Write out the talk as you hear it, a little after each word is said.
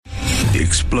The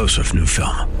explosive new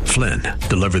film, Flynn,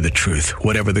 deliver the truth,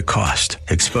 whatever the cost,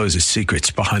 exposes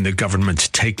secrets behind the government's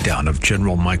takedown of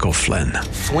General Michael Flynn.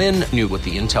 Flynn knew what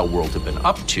the intel world had been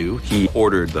up to. He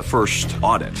ordered the first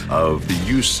audit of the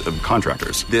use of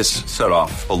contractors. This set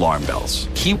off alarm bells.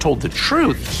 He told the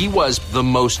truth. He was the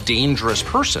most dangerous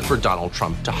person for Donald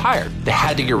Trump to hire. They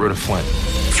had to get rid of Flynn.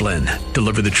 Flynn,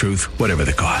 deliver the truth, whatever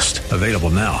the cost. Available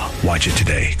now. Watch it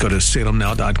today. Go to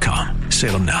salemnow.com.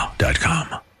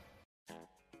 salemnow.com.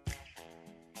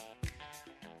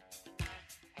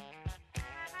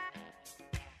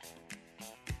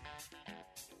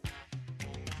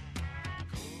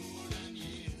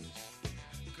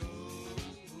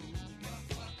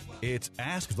 It's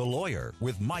Ask the Lawyer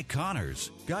with Mike Connors.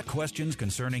 Got questions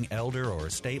concerning elder or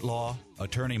estate law?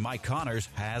 Attorney Mike Connors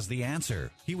has the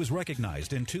answer. He was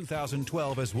recognized in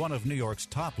 2012 as one of New York's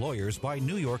top lawyers by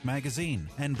New York Magazine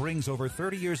and brings over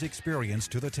 30 years' experience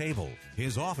to the table.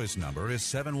 His office number is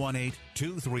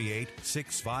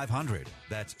 718-238-6500.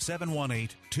 That's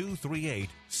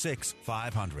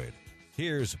 718-238-6500.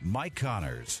 Here's Mike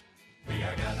Connors. We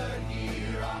are gathered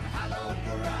here on hallowed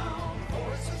ground,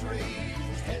 horses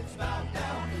raised, heads bowed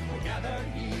down. We're gathered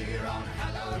here on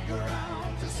hallowed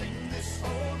ground to sing this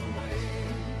old way.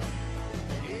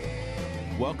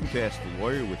 Yeah. Welcome to Ask the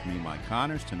Lawyer with me, Mike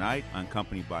Connors. Tonight, I'm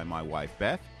accompanied by my wife,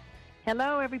 Beth.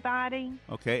 Hello, everybody.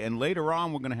 Okay, and later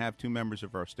on, we're going to have two members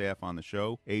of our staff on the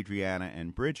show, Adriana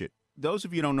and Bridget. Those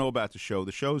of you who don't know about the show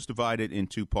is divided in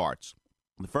two parts.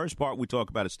 The first part, we talk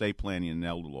about estate planning and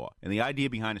elder law. And the idea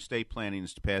behind estate planning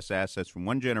is to pass assets from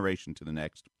one generation to the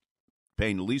next,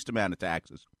 paying the least amount of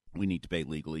taxes we need to pay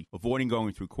legally, avoiding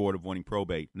going through court, avoiding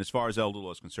probate, and as far as elder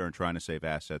law is concerned, trying to save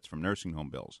assets from nursing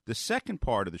home bills. The second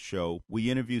part of the show,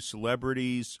 we interview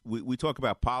celebrities. We talk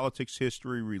about politics,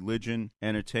 history, religion,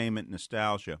 entertainment,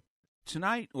 nostalgia.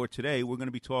 Tonight, or today, we're going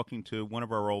to be talking to one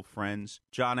of our old friends,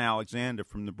 John Alexander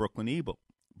from the Brooklyn Eagle,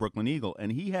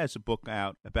 and he has a book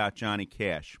out about Johnny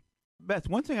Cash. Beth,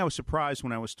 one thing I was surprised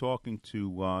when I was talking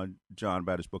to John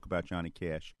about his book about Johnny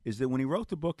Cash is that when he wrote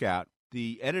the book out,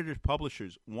 the editors,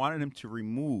 publishers wanted him to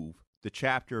remove the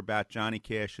chapter about Johnny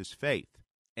Cash's faith.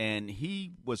 And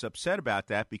he was upset about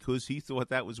that because he thought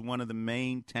that was one of the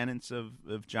main tenets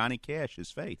of Johnny Cash,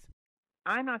 his faith.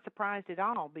 I'm not surprised at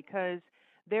all because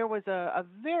there was a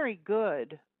very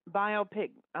good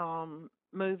biopic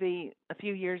movie a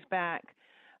few years back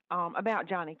about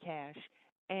Johnny Cash,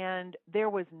 and there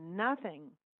was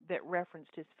nothing that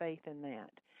referenced his faith in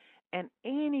that. And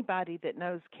anybody that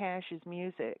knows Cash's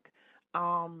music,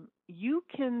 you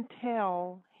can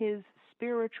tell his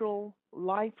spiritual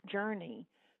life journey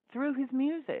through his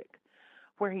music,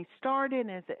 where he started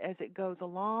as it goes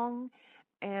along,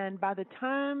 and by the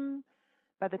time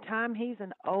he's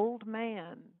an old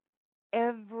man,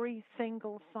 every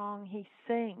single song he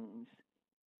sings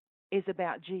is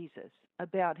about Jesus,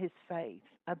 about his faith,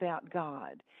 about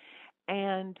God.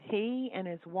 And he and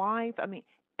his wife, I mean,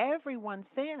 everyone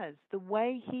says the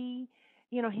way he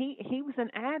was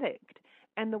an addict,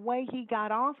 and the way he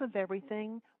got off of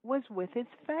everything was with his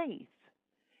faith.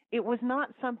 It was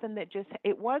not something that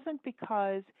it wasn't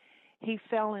because he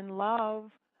fell in love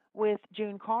with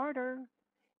June Carter.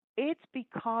 It's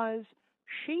because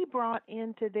she brought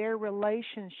into their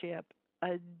relationship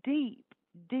a deep,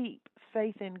 deep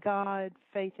faith in God,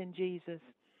 faith in Jesus.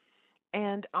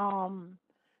 And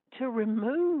to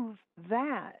remove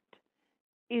that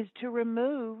is to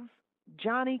remove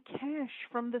Johnny Cash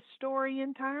from the story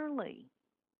entirely.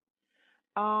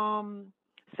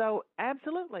 So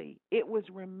absolutely, it was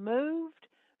removed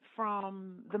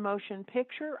from the motion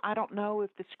picture. I don't know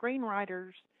if the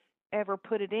screenwriters ever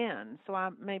put it in, so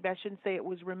maybe I shouldn't say it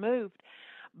was removed.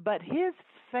 But his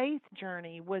faith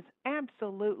journey was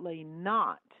absolutely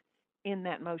not in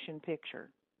that motion picture.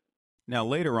 Now,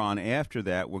 later on, after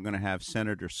that, we're going to have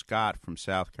Senator Scott from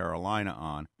South Carolina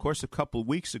on. Of course, a couple of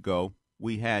weeks ago,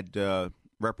 we had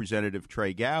Representative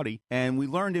Trey Gowdy, and we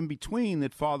learned in between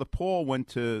that Father Paul went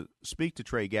to speak to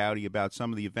Trey Gowdy about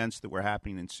some of the events that were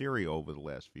happening in Syria over the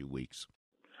last few weeks.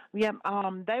 Yeah,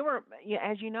 they were. Yeah,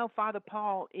 as you know, Father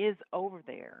Paul is over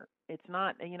there. It's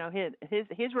not,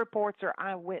 his reports are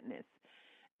eyewitness,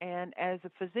 and as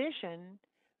a physician,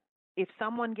 if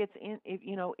someone gets in,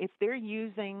 if they're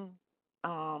using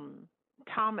the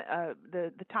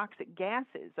toxic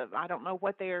gases I don't know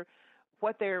what they're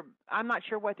I'm not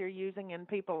sure what they're using, and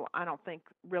people I don't think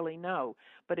really know.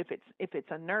 But if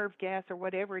it's a nerve gas or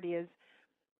whatever it is,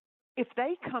 if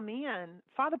they come in,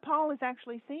 Father Paul is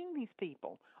actually seeing these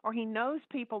people, or he knows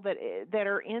people that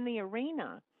are in the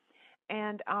arena.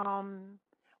 And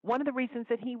one of the reasons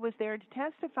that he was there to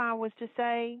testify was to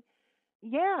say,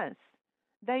 yes,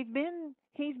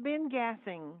 he's been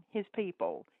gassing his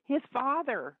people. His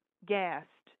father gassed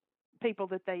people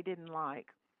that they didn't like.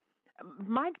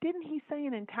 Mike, didn't he say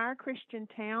an entire Christian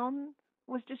town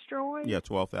was destroyed? Yeah,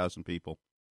 12,000 people.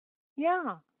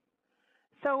 Yeah.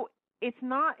 So it's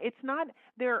not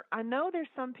there. I know there's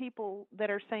some people that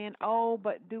are saying, "Oh,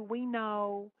 but do we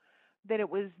know that it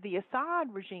was the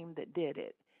Assad regime that did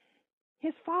it?"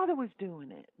 His father was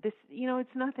doing it. This,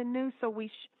 it's nothing new. So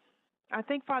I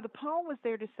think Father Paul was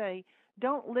there to say,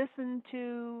 don't listen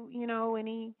to,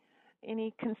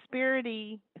 any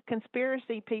conspiracy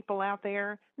people out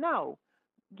there. No,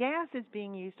 gas is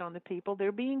being used on the people.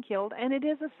 They're being killed, and it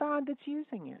is Assad that's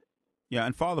using it. Yeah,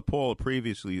 and Father Paul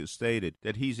previously stated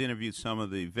that he's interviewed some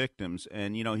of the victims,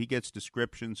 and, he gets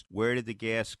descriptions. Where did the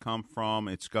gas come from?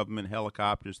 It's government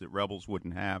helicopters that rebels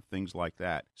wouldn't have, things like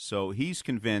that. So he's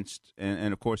convinced,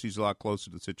 and of course he's a lot closer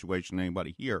to the situation than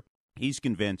anybody here, he's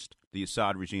convinced the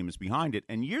Assad regime is behind it.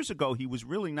 And years ago, he was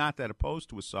really not that opposed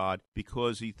to Assad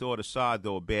because he thought Assad,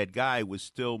 though a bad guy, was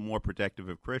still more protective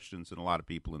of Christians than a lot of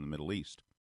people in the Middle East.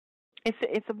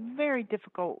 It's a very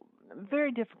difficult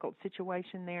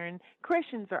situation there, and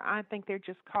Christians I think they're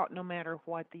just caught no matter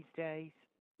what these days.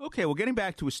 Okay, well, getting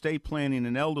back to estate planning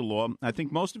and elder law, I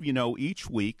think most of you know each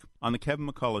week on the Kevin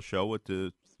McCullough Show at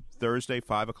the Thursday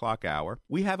 5 o'clock hour,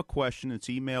 we have a question that's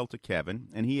emailed to Kevin,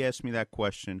 and he asked me that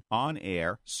question on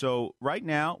air. So right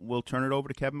now, we'll turn it over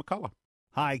to Kevin McCullough.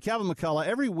 Hi, Kevin McCullough.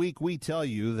 Every week we tell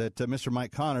you that Mr.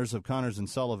 Mike Connors of Connors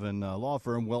 & Sullivan Law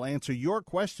Firm will answer your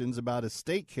questions about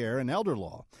estate care and elder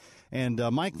law. And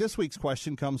Mike, this week's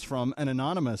question comes from an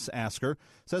anonymous asker. It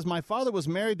says, my father was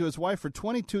married to his wife for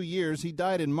 22 years. He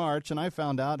died in March, and I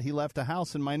found out he left a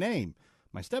house in my name.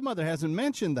 My stepmother hasn't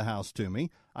mentioned the house to me.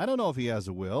 I don't know if he has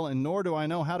a will, and nor do I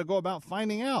know how to go about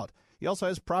finding out. He also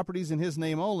has properties in his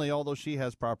name only, although she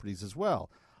has properties as well.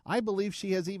 I believe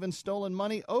she has even stolen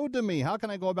money owed to me. How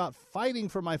can I go about fighting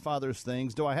for my father's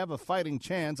things? Do I have a fighting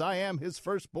chance? I am his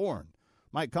firstborn.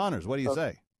 Mike Connors, what do you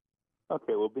say?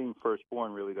 Okay, well, being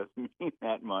firstborn really doesn't mean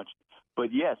that much. But,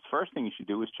 yes, first thing you should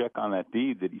do is check on that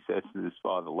deed that he says that his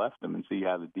father left him and see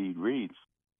how the deed reads.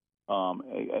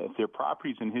 If there are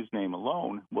properties in his name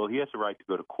alone, well, he has the right to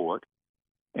go to court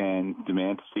and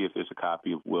demand to see if there's a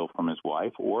copy of will from his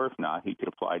wife, or if not, he could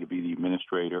apply to be the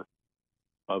administrator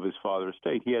of his father's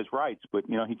estate. He has rights, but,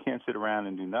 he can't sit around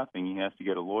and do nothing. He has to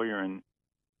get a lawyer and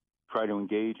try to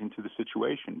engage into the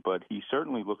situation. But he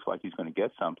certainly looks like he's going to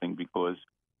get something, because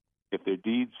if their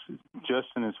deeds just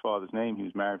in his father's name, he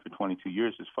was married for 22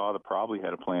 years, his father probably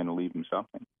had a plan to leave him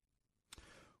something.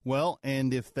 Well,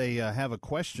 and if they have a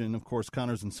question, of course,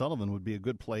 Connors & Sullivan would be a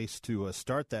good place to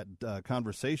start that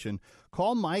conversation.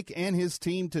 Call Mike and his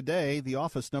team today. The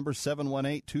office number,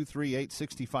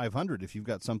 718-238-6500. If you've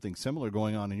got something similar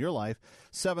going on in your life,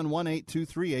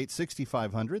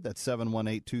 718-238-6500. That's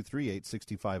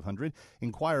 718-238-6500.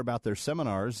 Inquire about their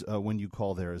seminars when you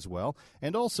call there as well.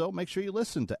 And also, make sure you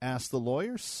listen to Ask the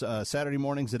Lawyers, Saturday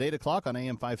mornings at 8 o'clock on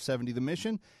AM 570 The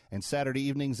Mission, and Saturday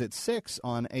evenings at 6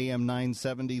 on AM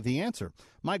 970 The Answer.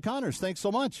 Mike Connors, thanks so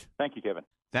much. Thank you, Kevin.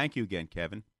 Thank you again,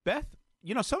 Kevin. Beth,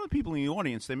 some of the people in the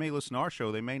audience, they may listen to our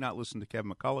show, they may not listen to Kevin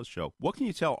McCullough's show. What can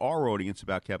you tell our audience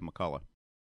about Kevin McCullough?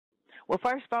 Well,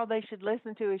 first of all, they should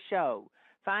listen to his show.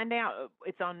 Find out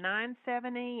it's on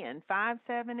 970 and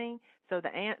 570, so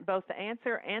both The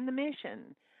Answer and The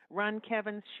Mission run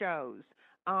Kevin's shows.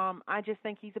 I just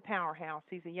think he's a powerhouse.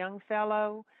 He's a young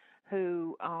fellow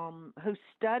who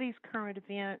studies current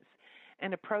events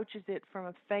and approaches it from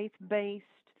a faith-based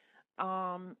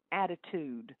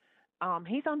attitude.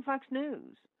 He's on Fox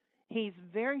News. He's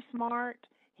very smart.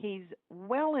 He's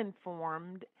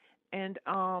well-informed, and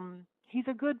he's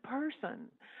a good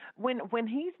person. When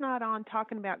he's not on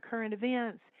talking about current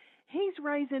events, he's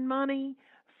raising money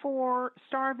for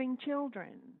starving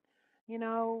children. He's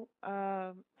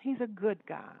a good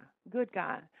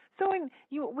guy. So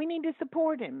we need to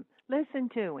support him. Listen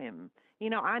to him.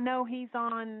 I know he's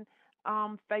on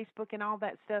Facebook and all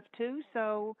that stuff too,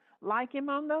 so like him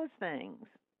on those things.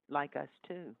 Like us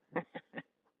too.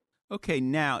 Okay,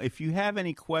 now, if you have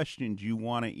any questions you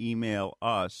want to email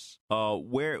us,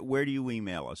 where do you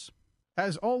email us?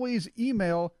 As always,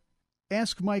 email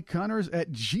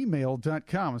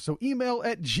askmikeconnors@gmail.com. So email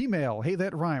at Gmail. Hey,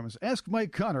 that rhymes.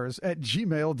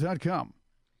 askmikeconnors@gmail.com.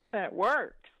 That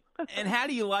works. And how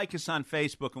do you like us on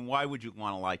Facebook, and why would you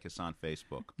want to like us on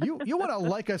Facebook? You want to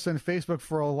like us on Facebook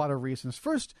for a lot of reasons.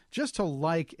 First, just to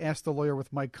like Ask the Lawyer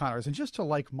with Mike Connors, and just to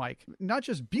like Mike. Not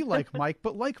just be like Mike,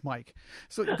 but like Mike.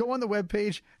 So go on the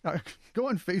webpage, go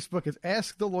on Facebook. It's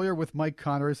Ask the Lawyer with Mike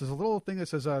Connors. There's a little thing that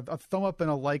says a thumb up and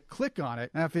a like. Click on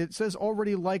it. And if it says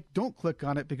already liked, don't click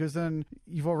on it, because then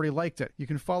you've already liked it. You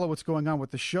can follow what's going on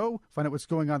with the show, find out what's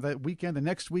going on that weekend, the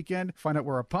next weekend, find out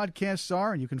where our podcasts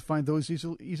are, and you can find those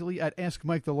easily at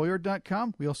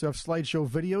AskMikeTheLawyer.com. We also have slideshow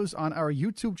videos on our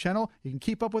YouTube channel. You can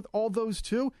keep up with all those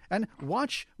too, and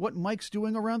watch what Mike's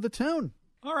doing around the town.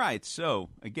 All right, so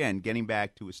again, getting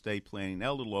back to estate planning and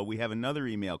elder law, we have another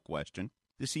email question.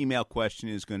 This email question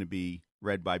is going to be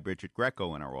read by Bridget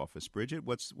Greco in our office. Bridget,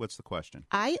 what's the question?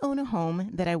 I own a home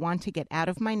that I want to get out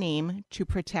of my name to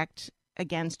protect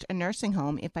against a nursing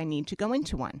home if I need to go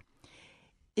into one.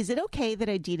 Is it okay that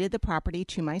I deeded the property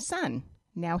to my son?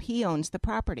 Now he owns the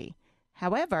property.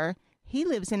 However, he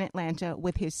lives in Atlanta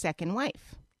with his second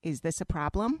wife. Is this a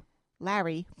problem?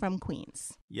 Larry from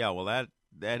Queens. Yeah, well,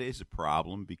 that is a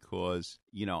problem because,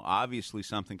 obviously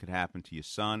something could happen to your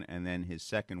son, and then his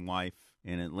second wife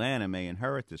in Atlanta may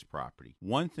inherit this property.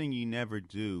 One thing you never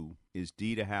do is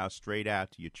deed a house straight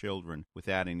out to your children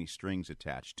without any strings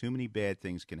attached. Too many bad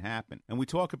things can happen. And we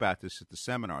talk about this at the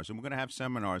seminars, and we're going to have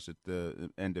seminars at the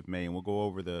end of May, and we'll go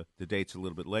over the dates a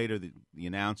little bit later. The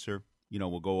announcer,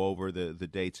 we'll go over the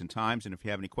dates and times, and if you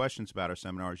have any questions about our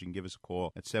seminars, you can give us a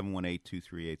call at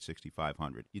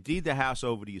 718-238-6500. You deed the house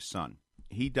over to your son.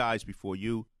 He dies before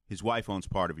you. His wife owns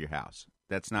part of your house.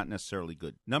 That's not necessarily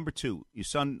good. Number two, your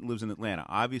son lives in Atlanta.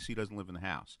 Obviously, he doesn't live in the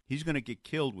house. He's going to get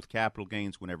killed with capital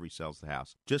gains whenever he sells the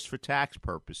house. Just for tax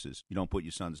purposes, you don't put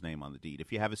your son's name on the deed.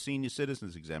 If you have a senior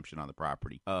citizens exemption on the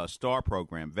property, a STAR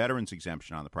program, veterans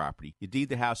exemption on the property, you deed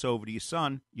the house over to your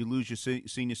son, you lose your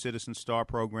senior citizen STAR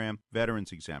program,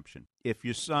 veterans exemption. If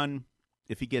your son,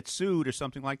 if he gets sued or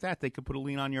something like that, they could put a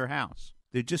lien on your house.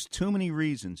 There are just too many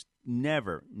reasons.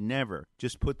 Never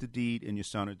just put the deed in your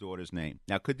son or daughter's name.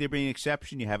 Now, could there be an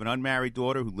exception? You have an unmarried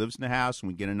daughter who lives in the house and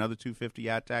we get another $250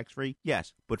 out tax-free?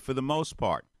 Yes, but for the most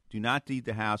part, do not deed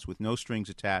the house with no strings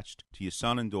attached to your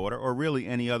son and daughter or really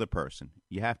any other person.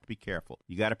 You have to be careful.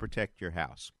 You got to protect your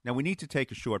house. Now, we need to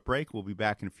take a short break. We'll be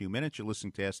back in a few minutes. You're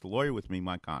listening to Ask the Lawyer with me,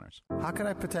 Mike Connors. How can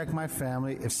I protect my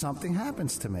family if something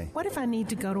happens to me? What if I need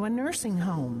to go to a nursing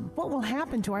home? What will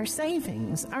happen to our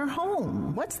savings, our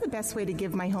home? What's the best way to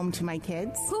give my home to my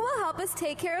kids? Who will help us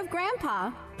take care of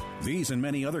Grandpa? These and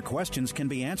many other questions can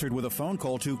be answered with a phone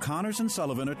call to Connors &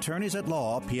 Sullivan, Attorneys at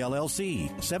Law,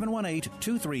 PLLC,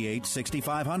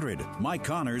 718-238-6500. Mike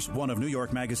Connors, one of New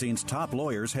York Magazine's top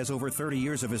lawyers, has over 30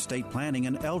 years of estate planning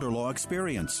and elder law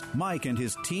experience. Mike and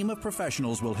his team of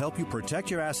professionals will help you protect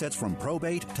your assets from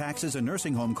probate, taxes, and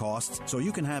nursing home costs so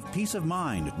you can have peace of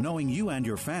mind knowing you and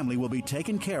your family will be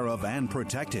taken care of and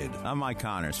protected. I'm Mike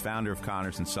Connors, founder of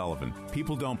Connors & Sullivan.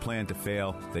 People don't plan to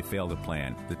fail, they fail to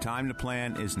plan. The time to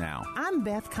plan is now. I'm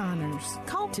Beth Connors.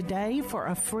 Call today for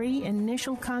a free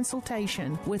initial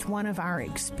consultation with one of our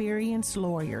experienced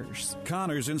lawyers.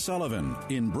 Connors & Sullivan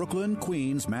in Brooklyn,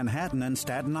 Queens, Manhattan, and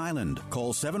Staten Island.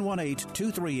 Call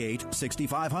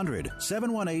 718-238-6500,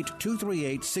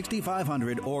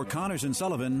 718-238-6500, or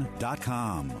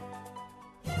ConnorsandSullivan.com.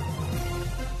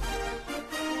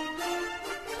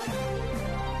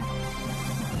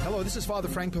 Hello, this is Father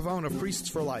Frank Pavone of Priests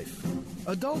for Life.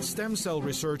 Adult stem cell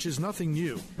research is nothing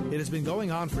new. It has been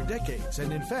going on for decades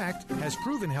and, in fact, has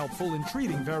proven helpful in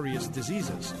treating various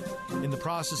diseases. In the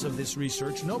process of this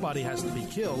research, nobody has to be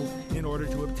killed in order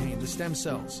to obtain the stem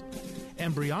cells.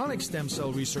 Embryonic stem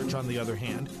cell research, on the other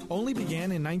hand, only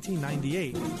began in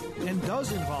 1998 and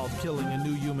does involve killing a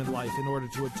new human life in order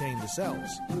to obtain the cells.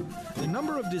 The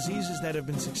number of diseases that have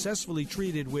been successfully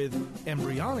treated with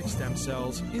embryonic stem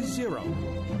cells is 0.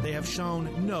 They have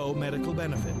shown no medical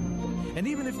benefit. And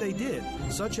even if they did,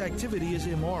 such activity is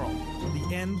immoral.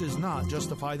 The end does not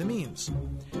justify the means.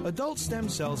 Adult stem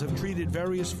cells have treated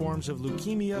various forms of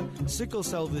leukemia, sickle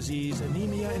cell disease,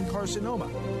 anemia, and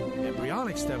carcinoma.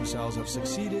 Embryonic stem cells have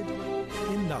succeeded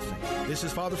in nothing. This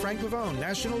is Father Frank Pavone,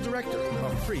 National Director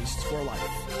of Priests for Life.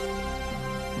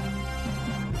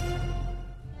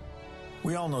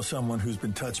 We all know someone who's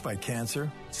been touched by cancer.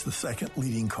 It's the second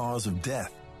leading cause of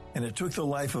death. And it took the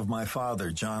life of my father,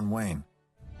 John Wayne.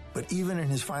 But even in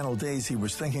his final days, he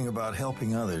was thinking about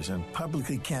helping others and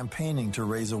publicly campaigning to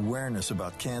raise awareness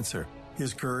about cancer.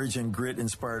 His courage and grit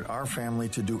inspired our family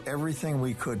to do everything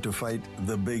we could to fight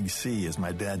the big C, as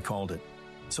my dad called it.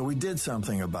 So we did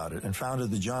something about it and founded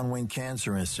the John Wayne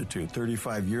Cancer Institute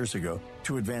 35 years ago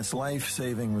to advance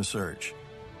life-saving research.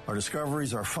 Our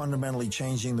discoveries are fundamentally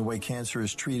changing the way cancer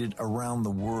is treated around the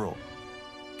world.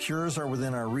 Cures are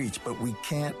within our reach, but we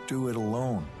can't do it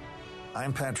alone.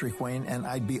 I'm Patrick Wayne, and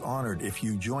I'd be honored if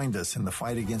you joined us in the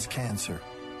fight against cancer.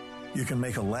 You can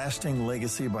make a lasting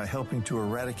legacy by helping to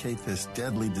eradicate this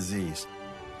deadly disease.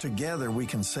 Together, we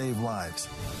can save lives.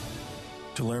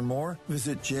 To learn more,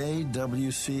 visit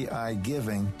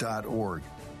jwcigiving.org.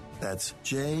 That's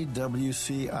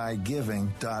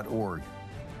jwcigiving.org.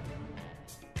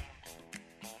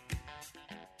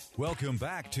 Welcome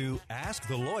back to Ask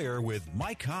the Lawyer with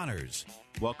Mike Connors.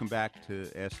 Welcome back to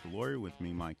Ask the Lawyer with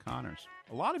me, Mike Connors.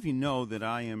 A lot of you know that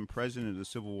I am president of the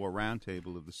Civil War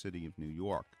Roundtable of the City of New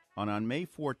York. On May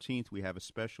 14th, we have a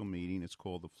special meeting. It's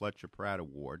called the Fletcher Pratt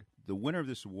Award. The winner of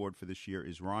this award for this year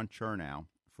is Ron Chernow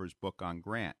for his book on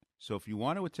Grant. So if you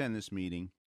want to attend this meeting,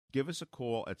 give us a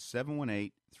call at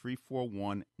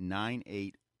 718-341-9811.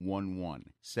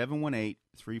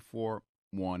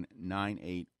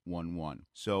 718-341-9811.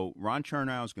 So Ron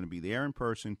Chernow is going to be there in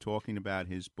person talking about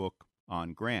his book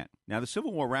on Grant. Now, the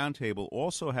Civil War Roundtable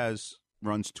also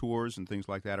runs tours and things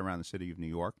like that around the city of New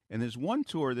York. And there's one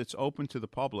tour that's open to the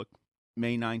public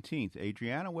May 19th.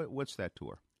 Adriana, what's that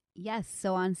tour? Yes,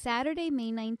 so on Saturday,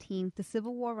 May 19th, the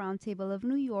Civil War Roundtable of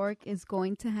New York is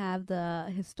going to have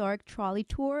the historic trolley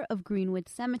tour of Greenwood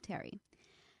Cemetery.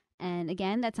 And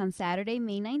again, that's on Saturday,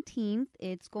 May 19th.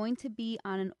 It's going to be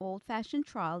on an old-fashioned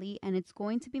trolley, and it's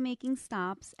going to be making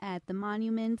stops at the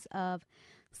monuments of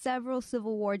several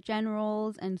Civil War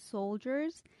generals and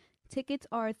soldiers. Tickets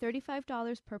are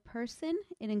 $35 per person.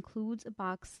 It includes a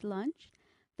boxed lunch.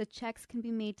 The checks can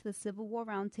be made to the Civil War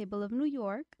Roundtable of New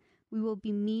York. We will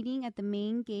be meeting at the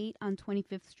main gate on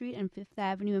 25th Street and 5th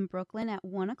Avenue in Brooklyn at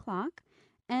 1 o'clock.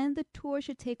 And the tour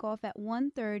should take off at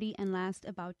 1:30 and last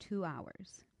about 2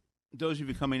 hours. Those of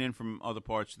you coming in from other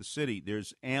parts of the city,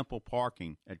 there's ample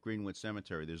parking at Greenwood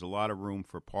Cemetery. There's a lot of room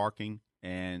for parking.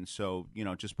 And so,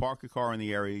 just park your car in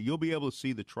the area. You'll be able to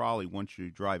see the trolley once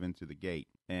you drive into the gate.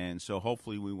 And so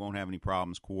hopefully we won't have any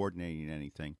problems coordinating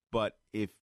anything. But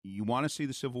if you want to see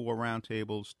the Civil War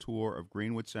Roundtable's tour of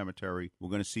Greenwood Cemetery, we're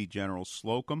going to see General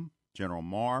Slocum, General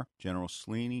Marr, General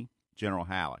Sleeny, General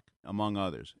Halleck, among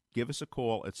others. Give us a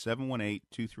call at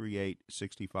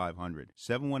 718-238-6500.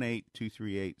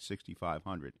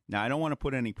 718-238-6500. Now, I don't want to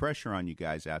put any pressure on you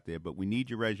guys out there, but we need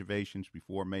your reservations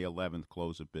before May 11th,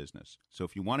 close of business. So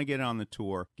if you want to get on the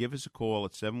tour, give us a call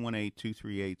at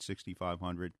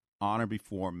 718-238-6500 on or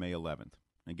before May 11th.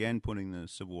 Again, putting the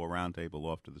Civil War Roundtable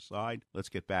off to the side, let's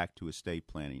get back to estate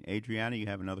planning. Adriana, you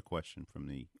have another question from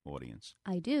the audience.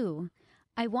 I do.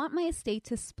 I want my estate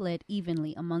to split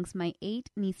evenly amongst my 8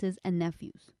 nieces and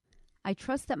nephews. I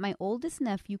trust that my oldest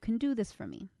nephew can do this for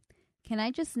me. Can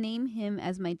I just name him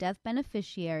as my death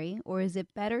beneficiary, or is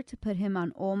it better to put him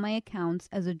on all my accounts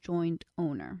as a joint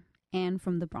owner? Anne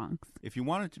from the Bronx. If you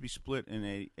want it to be split in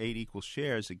 8 equal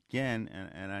shares, again,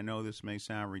 and I know this may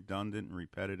sound redundant and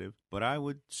repetitive, but I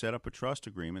would set up a trust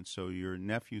agreement so your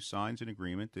nephew signs an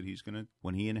agreement that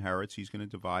when he inherits, he's going to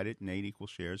divide it in 8 equal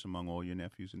shares among all your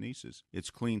nephews and nieces. It's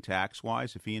clean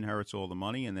tax-wise. If he inherits all the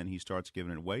money and then he starts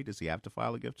giving it away, does he have to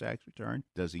file a gift tax return?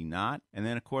 Does he not? And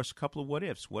then, of course, a couple of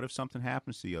what-ifs. What if something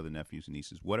happens to the other nephews and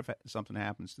nieces? What if something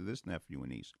happens to this nephew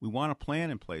and niece? We want a plan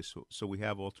in place so we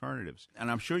have alternatives. And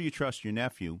I'm sure you trust your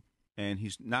nephew, and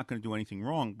he's not going to do anything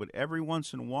wrong, but every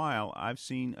once in a while I've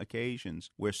seen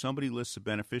occasions where somebody lists a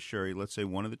beneficiary, let's say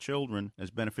one of the children as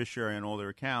beneficiary on all their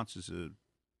accounts, is a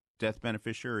death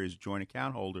beneficiary, is a joint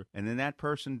account holder, and then that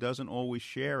person doesn't always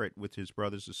share it with his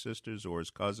brothers or sisters or his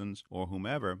cousins or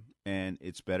whomever, and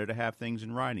it's better to have things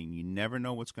in writing. You never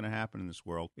know what's going to happen in this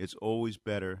world. It's always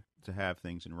better to have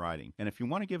things in writing. And if you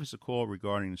want to give us a call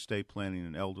regarding estate planning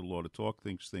and elder law to talk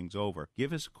things over,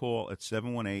 give us a call at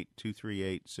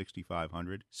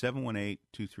 718-238-6500,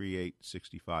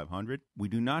 718-238-6500. We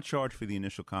do not charge for the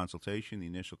initial consultation. The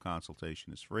initial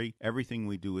consultation is free. Everything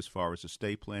we do as far as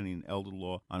estate planning and elder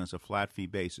law is a flat fee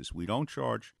basis. We don't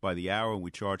charge by the hour, we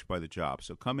charge by the job.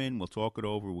 So come in, we'll talk it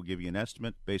over, we'll give you an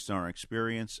estimate based on our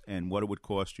experience and what it would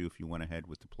cost you if you went ahead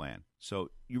with the plan.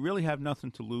 So you really have nothing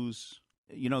to lose.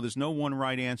 There's no one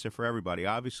right answer for everybody.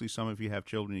 Obviously, some of you have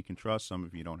children you can trust. Some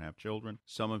of you don't have children.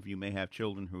 Some of you may have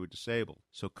children who are disabled.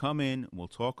 So come in, we'll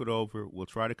talk it over. We'll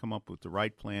try to come up with the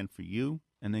right plan for you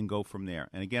and then go from there.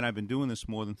 And again, I've been doing this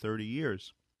more than 30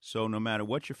 years. So no matter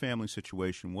what your family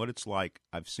situation, what it's like,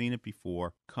 I've seen it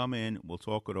before. Come in, we'll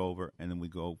talk it over, and then we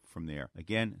go from there.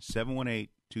 Again,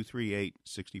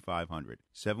 718-238-6500.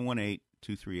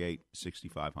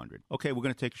 718-238-6500. Okay, we're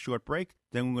going to take a short break.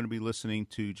 Then we're going to be listening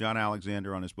to John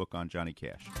Alexander on his book on Johnny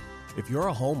Cash. If you're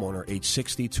a homeowner age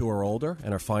 62 or older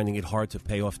and are finding it hard to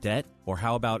pay off debt, or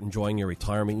how about enjoying your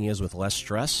retirement years with less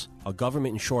stress? A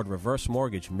government-insured reverse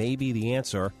mortgage may be the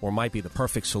answer or might be the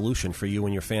perfect solution for you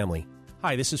and your family.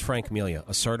 Hi, this is Frank Melia,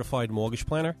 a certified mortgage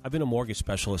planner. I've been a mortgage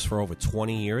specialist for over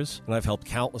 20 years, and I've helped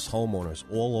countless homeowners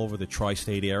all over the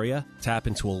tri-state area tap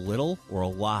into a little or a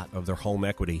lot of their home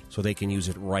equity so they can use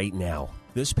it right now.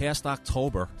 This past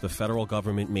October, the federal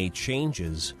government made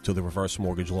changes to the reverse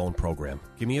mortgage loan program.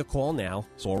 Give me a call now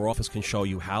so our office can show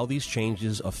you how these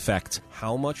changes affect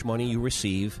how much money you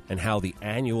receive and how the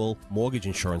annual mortgage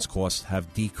insurance costs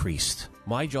have decreased.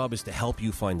 My job is to help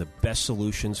you find the best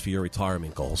solutions for your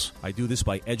retirement goals. I do this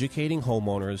by educating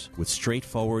homeowners with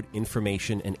straightforward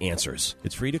information and answers.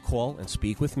 It's free to call and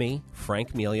speak with me,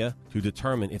 Frank Melia, to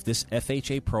determine if this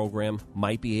FHA program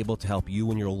might be able to help you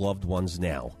and your loved ones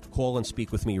now. Call and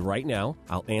speak with me right now.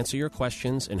 I'll answer your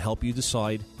questions and help you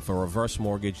decide if a reverse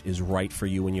mortgage is right for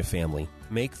you and your family.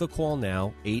 Make the call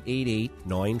now,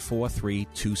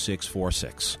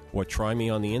 888-943-2646, or try me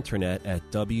on the internet at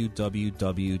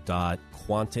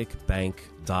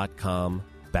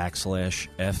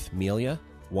www.quanticbank.com/fmelia.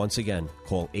 Once again,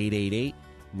 call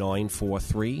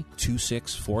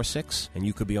 888-943-2646, and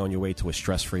you could be on your way to a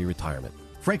stress-free retirement.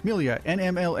 Frank Melia,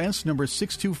 NMLS number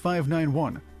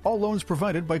 62591. All loans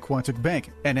provided by Quantic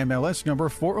Bank, NMLS number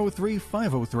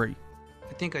 403503.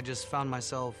 I think I just found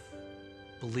myself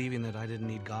believing that I didn't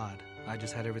need God. I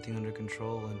just had everything under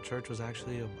control, and church was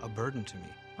actually a burden to me.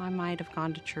 I might have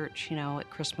gone to church, at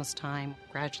Christmas time,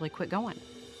 gradually quit going.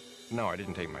 No, I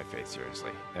didn't take my faith seriously,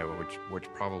 which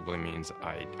probably means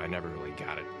I never really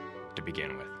got it to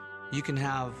begin with. You can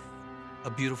have a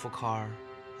beautiful car,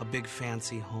 a big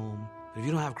fancy home, but if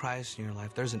you don't have Christ in your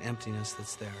life, there's an emptiness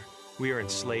that's there. We are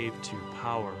enslaved to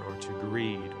power or to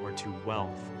greed or to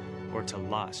wealth or to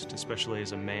lust, especially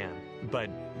as a man. But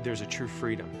there's a true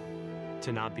freedom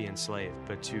to not be enslaved,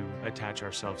 but to attach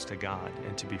ourselves to God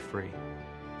and to be free.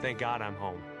 Thank God I'm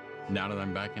home. Now that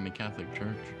I'm back in the Catholic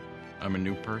Church, I'm a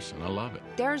new person. I love it.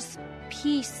 There's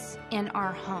peace in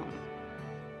our home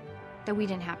that we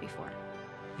didn't have before.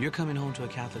 You're coming home to a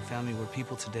Catholic family where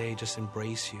people today just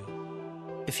embrace you.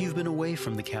 If you've been away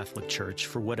from the Catholic Church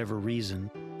for whatever reason,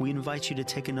 we invite you to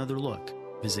take another look.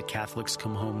 Visit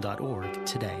CatholicsComeHome.org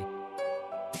today.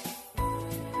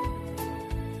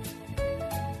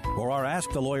 For our Ask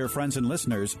the Lawyer friends and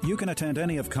listeners, you can attend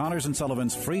any of Connors and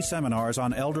Sullivan's free seminars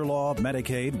on elder law,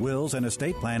 Medicaid, wills, and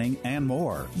estate planning, and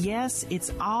more. Yes,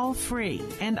 it's all free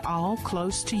and all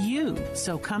close to you.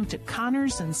 So come to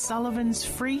Connors and Sullivan's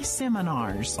free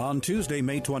seminars. On Tuesday,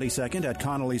 May 22nd at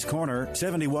Connolly's Corner,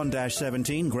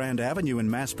 71-17 Grand Avenue in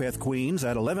Maspeth, Queens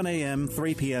at 11 a.m.,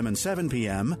 3 p.m., and 7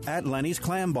 p.m. At Lenny's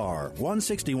Clam Bar,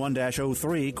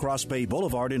 161-03 Cross Bay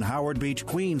Boulevard in Howard Beach,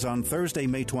 Queens on Thursday,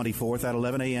 May 24th at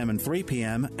 11 a.m. and 3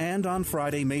 p.m. and on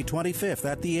Friday, May 25th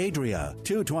at the Adria,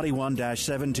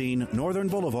 221-17 Northern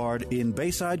Boulevard in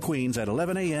Bayside, Queens at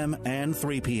 11 a.m. and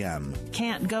 3 p.m.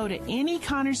 Can't go to any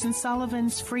Connors and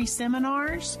Sullivan's free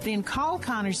seminars? Then call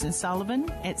Connors and Sullivan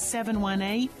at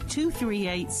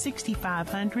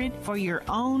 718-238-6500 for your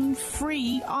own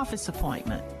free office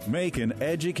appointment. Make an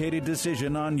educated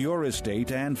decision on your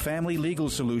estate and family legal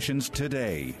solutions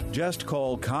today. Just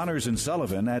call Connors and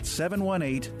Sullivan at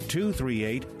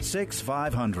 718-238-6500.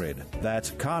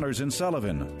 That's Connors and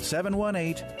Sullivan,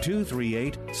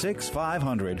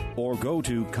 718-238-6500, or go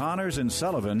to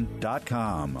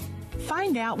ConnorsandSullivan.com.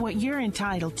 Find out what you're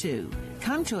entitled to.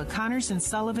 Come to a Connors and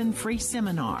Sullivan free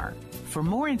seminar. For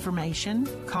more information,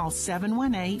 call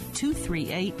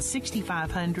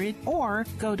 718-238-6500 or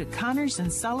go to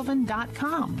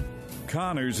ConnorsandSullivan.com.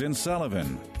 Connors and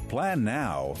Sullivan. Plan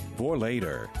now for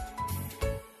later.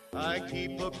 I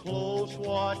keep a close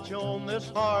watch on this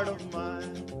heart of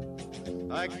mine.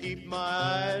 I keep my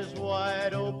eyes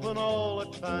wide open all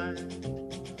the time.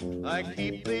 I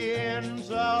keep the ends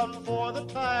out for the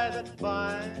tie that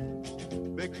binds.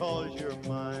 Because you're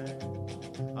mine,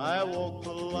 I walk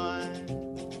the line.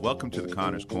 Welcome to the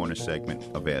Connors Corner segment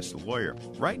of Ask the Lawyer.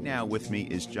 Right now with me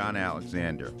is John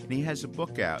Alexander, and he has a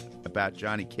book out about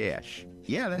Johnny Cash.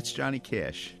 Yeah, that's Johnny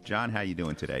Cash. John, how you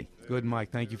doing today? Good,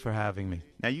 Mike. Thank you for having me.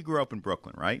 Now, you grew up in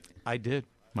Brooklyn, right? I did,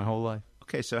 my whole life.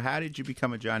 Okay, so how did you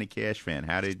become a Johnny Cash fan?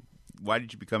 Why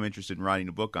did you become interested in writing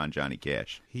a book on Johnny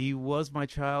Cash? He was my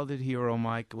childhood hero,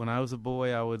 Mike. When I was a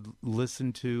boy, I would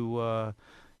listen to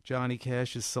Johnny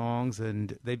Cash's songs,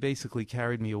 and they basically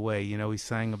carried me away. You know, he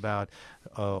sang about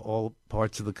all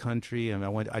parts of the country, and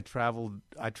I traveled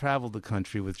the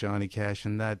country with Johnny Cash,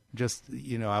 and that just,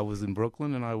 you know, I was in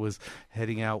Brooklyn, and I was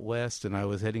heading out west, and I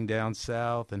was heading down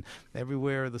south, and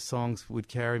everywhere the songs would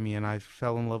carry me, and I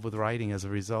fell in love with writing as a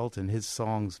result, and his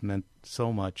songs meant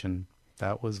so much, and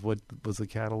that was what was the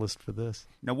catalyst for this.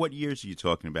 Now, what years are you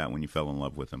talking about when you fell in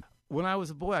love with him? When I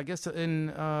was a boy, I guess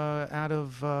out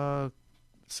of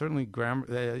certainly grammar,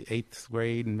 8th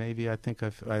grade, and maybe I think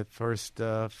I first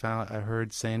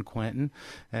heard San Quentin,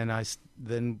 and I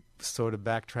then sort of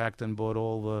backtracked and bought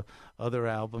all the other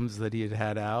albums that he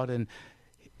had out, and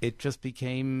it just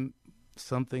became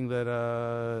something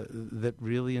that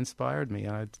really inspired me.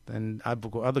 And I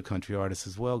booked other country artists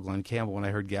as well, Glenn Campbell. When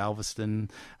I heard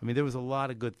Galveston, I mean, there was a lot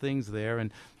of good things there,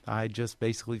 and I just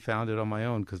basically found it on my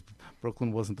own because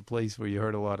Brooklyn wasn't the place where you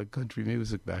heard a lot of country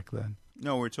music back then.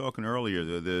 No, we were talking earlier.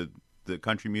 The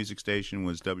country music station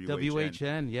was WHN.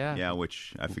 WHN, yeah. Yeah,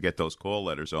 which I forget those call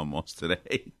letters almost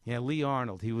today. Yeah, Lee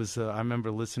Arnold. He was. I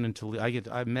remember listening to Lee.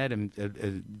 I met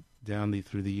him down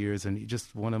through the years, and he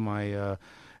just one of my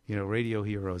radio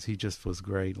heroes. He just was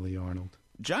great, Lee Arnold.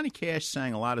 Johnny Cash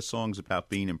sang a lot of songs about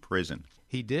being in prison.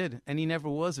 He did, and he never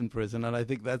was in prison, and I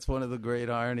think that's one of the great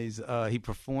ironies. He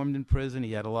performed in prison.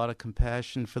 He had a lot of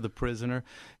compassion for the prisoner.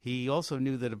 He also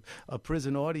knew that a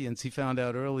prison audience, he found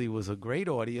out early, was a great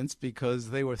audience because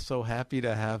they were so happy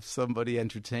to have somebody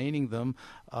entertaining them.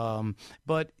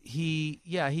 But he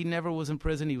never was in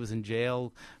prison. He was in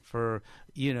jail for,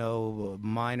 not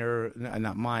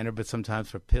minor, but sometimes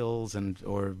for pills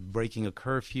or breaking a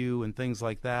curfew and things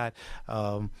like that.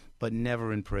 But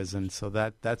never in prison. So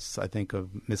that's I think, a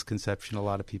misconception a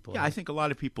lot of people have. I think a lot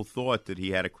of people thought that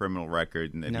he had a criminal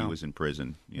record and that he was in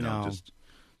prison. Just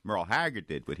Merle Haggard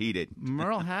did, but he didn't.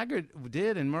 Merle Haggard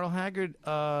did, and Merle Haggard,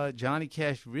 Johnny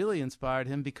Cash really inspired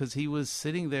him because he was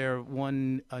sitting there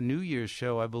a New Year's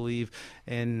show, I believe,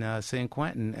 in San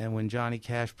Quentin, and when Johnny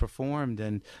Cash performed,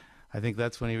 and I think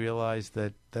that's when he realized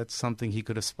that that's something he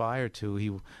could aspire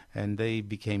to. And they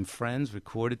became friends,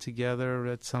 recorded together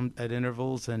at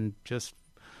intervals, and just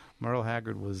Merle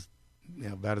Haggard was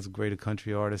about as great a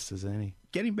country artist as any.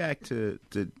 Getting back to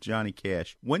Johnny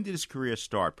Cash, when did his career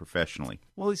start professionally?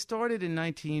 Well, he started in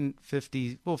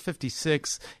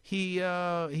 1956. He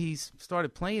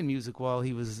started playing music while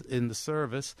he was in the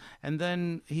service, and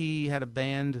then he had a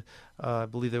band, I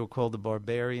believe they were called the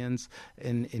Barbarians,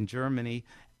 in Germany.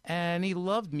 And he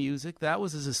loved music. That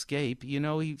was his escape.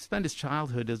 He spent his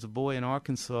childhood as a boy in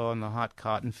Arkansas in the hot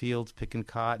cotton fields, picking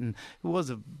cotton. It was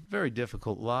a very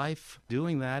difficult life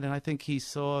doing that. And I think he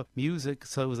saw music,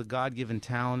 so it was a God-given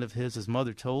talent of his. His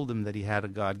mother told him that he had a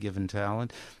God-given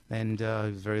talent, and he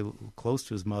was very close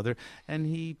to his mother. And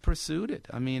he pursued it.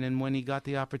 I mean, and when he got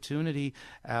the opportunity,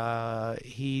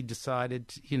 he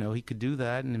decided, he could do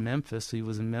that. And in Memphis, he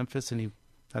was in Memphis, and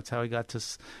that's how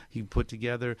he put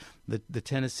together the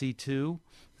Tennessee 2,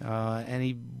 and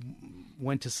he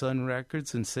went to Sun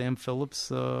Records, and Sam Phillips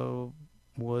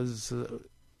was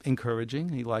encouraging.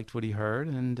 He liked what he heard,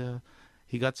 and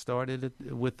he got started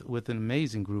with an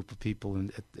amazing group of people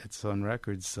at Sun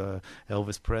Records,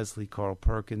 Elvis Presley, Carl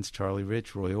Perkins, Charlie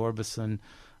Rich, Roy Orbison.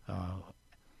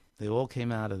 They all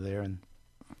came out of there, and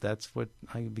that's what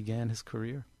I began his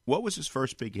career. What was his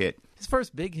first big hit? His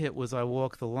first big hit was I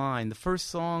Walk the Line. The first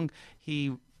song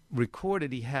he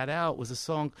recorded, he had out, was a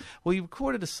song. Well, he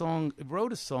wrote a song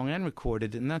and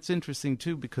recorded it, and that's interesting,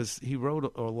 too, because he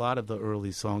wrote a lot of the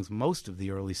early songs, most of the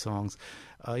early songs.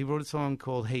 He wrote a song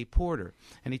called Hey Porter,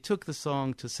 and he took the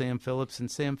song to Sam Phillips,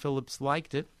 and Sam Phillips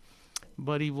liked it,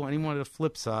 but he wanted a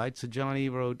flip side, so Johnny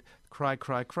wrote Cry,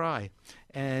 Cry, Cry.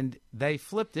 And they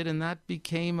flipped it, and that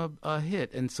became a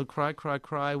hit. And so Cry, Cry,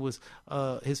 Cry was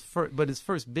his first, but his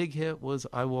first big hit was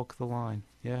I Walk the Line.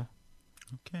 Yeah.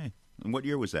 Okay. And what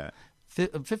year was that?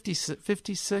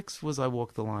 56 was I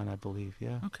Walk the Line, I believe,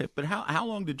 yeah. Okay, but how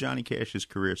long did Johnny Cash's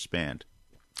career span?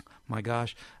 My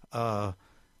gosh.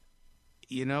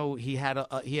 He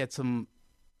had some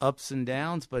ups and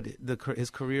downs, but his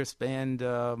career spanned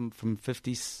from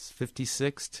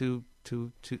 56 to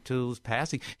his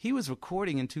passing. He was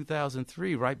recording in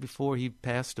 2003, right before he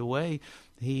passed away.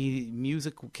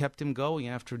 Music kept him going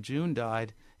after June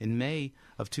died in May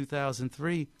of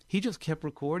 2003. He just kept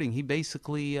recording. He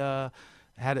basically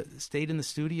stayed in the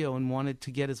studio and wanted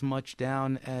to get as much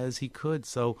down as he could.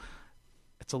 So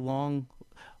it's a long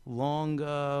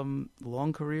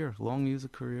career, long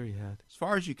music career he had. As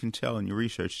far as you can tell in your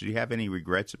research, did you have any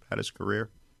regrets about his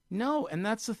career? No, and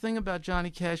that's the thing about Johnny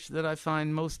Cash that I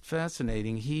find most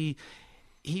fascinating. He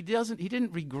he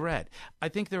didn't regret. I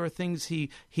think there are things he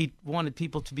wanted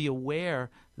people to be aware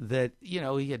that, he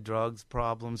had drugs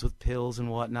problems with pills and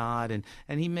whatnot, and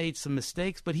he made some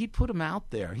mistakes, but he put them out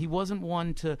there. He wasn't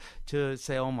one to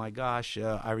say, oh my gosh,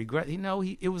 I regret.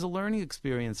 It was a learning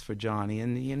experience for Johnny,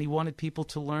 and he wanted people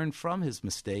to learn from his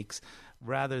mistakes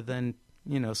rather than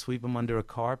sweep them under a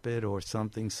carpet or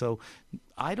something. So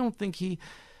I don't think he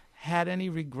had any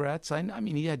regrets. I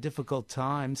mean, he had difficult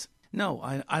times. No,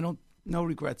 I don't. No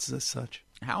regrets as such.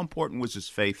 How important was his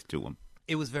faith to him?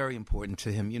 It was very important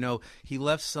to him. He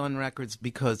left Sun Records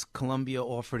because Columbia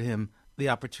offered him the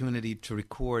opportunity to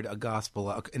record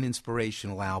an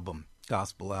inspirational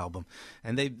gospel album,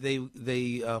 and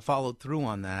they followed through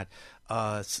on that.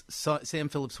 Sam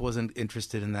Phillips wasn't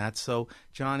interested in that, so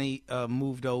Johnny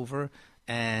moved over.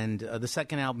 And the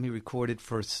second album he recorded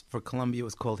for Columbia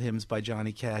was called Hymns by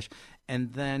Johnny Cash,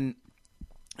 and then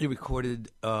he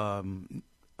recorded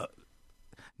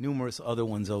numerous other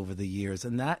ones over the years,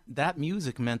 and that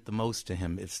music meant the most to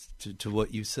him. To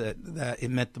what you said, that it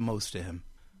meant the most to him.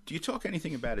 Do you talk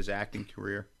anything about his acting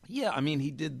career? Yeah, I mean,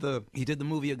 he did the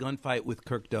movie A Gunfight with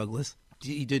Kirk Douglas.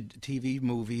 He did TV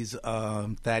movies,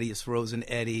 Thaddeus Rose and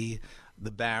Eddie,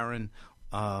 The Baron.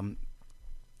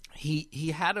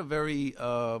 He had a very,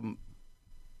 I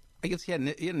guess he had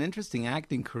an interesting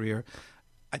acting career.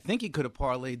 I think he could have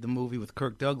parlayed the movie with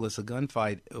Kirk Douglas, A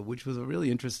Gunfight, which was a really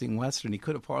interesting Western. He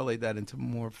could have parlayed that into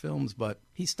more films, but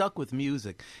he stuck with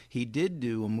music. He did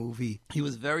do a movie he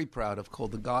was very proud of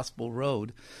called The Gospel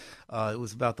Road. It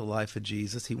was about the life of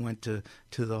Jesus. He went to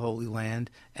the Holy Land,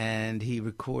 and he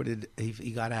recorded.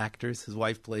 He got actors. His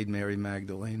wife played Mary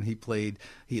Magdalene.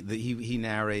 He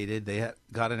narrated. They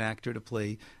got an actor to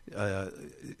play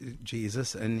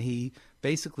Jesus, and he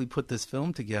basically put this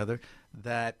film together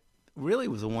that really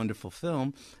was a wonderful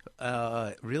film.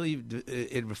 Really,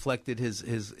 it reflected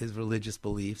his religious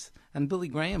beliefs. And Billy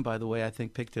Graham, by the way, I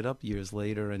think picked it up years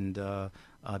later and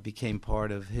became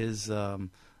part of his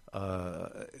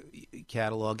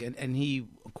catalog. And he,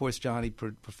 of course, Johnny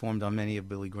performed on many of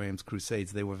Billy Graham's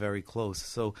crusades. They were very close.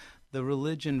 So the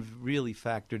religion really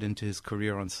factored into his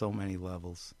career on so many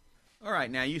levels. All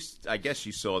right, now I guess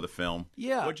you saw the film.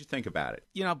 Yeah. What'd you think about it?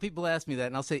 People ask me that,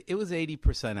 and I'll say it was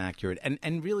 80% accurate,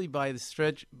 and really by the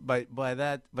stretch, by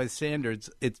standards,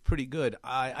 it's pretty good.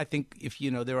 I think if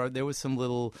there was some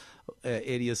little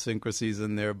idiosyncrasies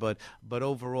in there, but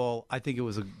overall, I think it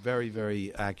was a very,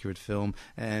 very accurate film.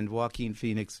 And Joaquin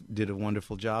Phoenix did a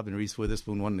wonderful job, and Reese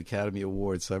Witherspoon won an Academy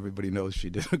Award, so everybody knows she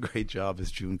did a great job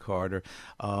as June Carter.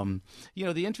 The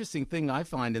interesting thing I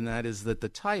find in that is that the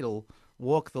title,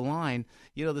 Walk the Line,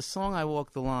 the song I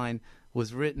Walk the Line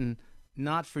was written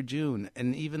not for June,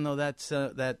 and even though that's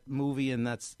that movie and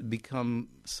that's become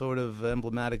sort of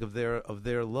emblematic of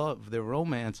their love, their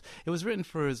romance, it was written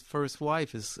for his first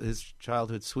wife, his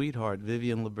childhood sweetheart,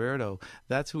 Vivian Liberto.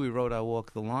 That's who he wrote I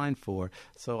Walk the Line for.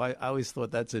 So I always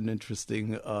thought that's an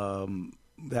interesting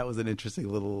that was an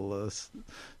interesting little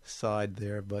side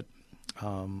there, but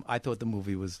I thought the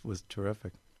movie was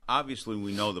terrific. Obviously,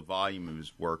 we know the volume of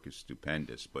his work is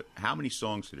stupendous, but how many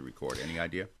songs did he record? Any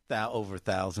idea? Over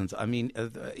thousands. I mean,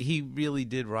 he really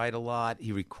did write a lot.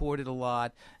 He recorded a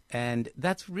lot, and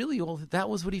that's really all. That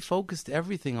was what he focused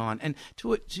everything on. And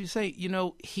to say,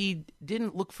 he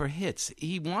didn't look for hits.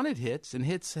 He wanted hits, and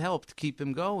hits helped keep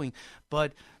him going,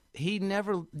 but he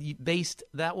never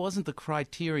that wasn't the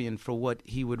criterion for what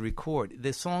he would record.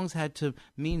 The songs had to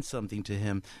mean something to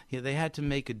him. They had to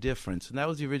make a difference. And that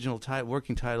was the original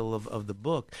working title of the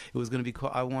book. It was going to be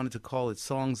I wanted to call it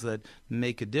Songs That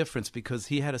Make a Difference, because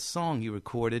he had a song he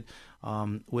recorded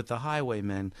with the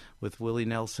Highwaymen, with Willie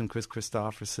Nelson, Chris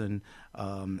Christopherson,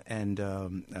 and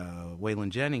Waylon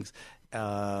Jennings,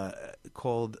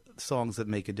 called Songs That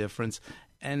Make a Difference.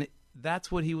 And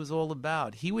that's what he was all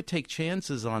about. He would take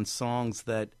chances on songs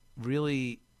that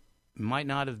really might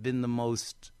not have been the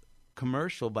most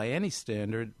commercial by any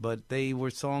standard, but they were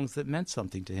songs that meant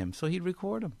something to him. So he'd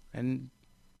record them and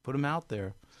put them out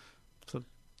there. So,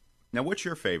 now, what's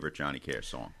your favorite Johnny Cash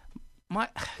song?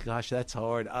 Gosh, that's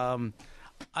hard.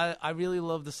 I really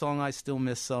love the song I Still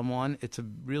Miss Someone. It's a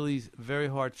really very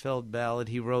heartfelt ballad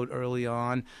he wrote early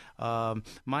on.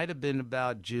 Might have been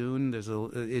about June.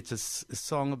 It's a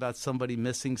song about somebody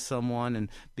missing someone and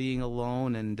being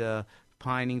alone and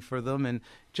pining for them. And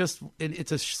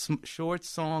it's a short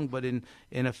song, but in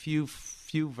a few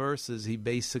verses, he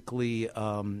basically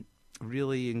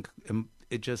really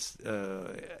it just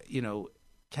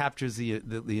captures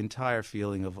the entire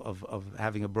feeling of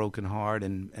having a broken heart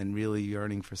and really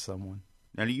yearning for someone.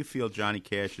 Now, do you feel Johnny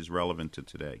Cash is relevant to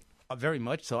today? Very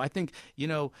much so. I think,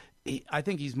 I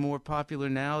think he's more popular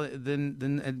now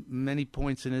than at many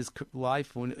points in his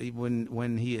life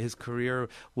when his career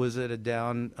was at a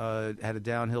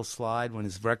downhill slide, when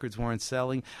his records weren't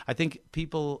selling. I think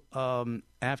people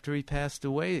after he passed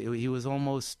away, he was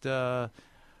almost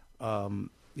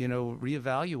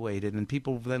reevaluated, and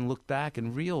people then looked back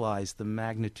and realized the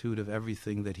magnitude of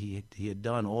everything that he had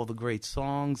done, all the great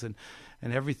songs and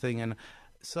everything. And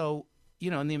so,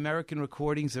 in the American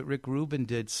recordings that Rick Rubin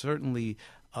did, certainly,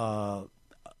 I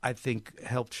think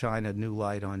helped shine a new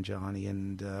light on Johnny.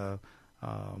 And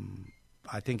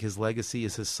I think his legacy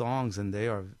is his songs, and they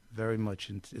are very much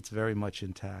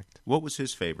intact. What was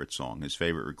his favorite song? His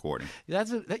favorite recording?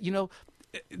 That's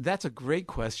a great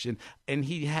question. And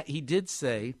he did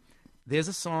say there's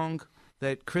a song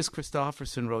that Chris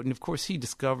Christopherson wrote, and of course he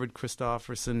discovered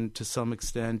Christopherson to some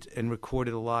extent and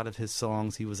recorded a lot of his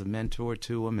songs. He was a mentor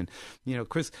to him, and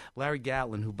Larry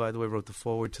Gatlin, who by the way wrote the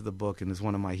foreword to the book and is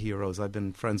one of my heroes. I've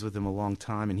been friends with him a long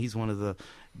time, and he's one of the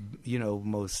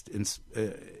most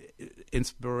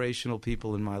inspirational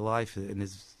people in my life, and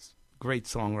is a great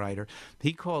songwriter.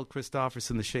 He called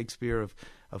Christopherson the Shakespeare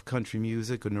of country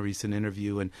music in a recent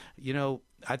interview, and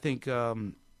I think.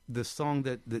 The song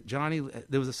that Johnny,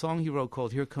 there was a song he wrote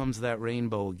called "Here Comes That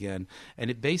Rainbow Again," and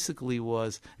it basically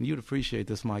was, and you'd appreciate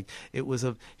this, Mike. It was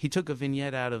he took a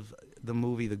vignette out of the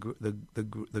movie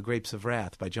The Grapes of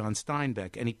Wrath by John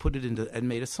Steinbeck, and he put it into and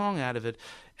made a song out of it,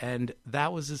 and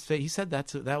that was his. He said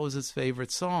that was his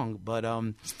favorite song, but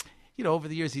over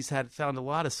the years he's found a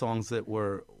lot of songs that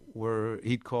were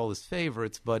he'd call his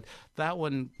favorites, but that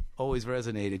one always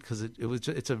resonated because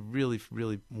it's a really,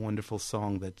 really wonderful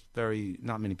song that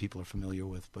not many people are familiar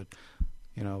with, but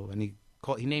and he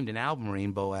named an album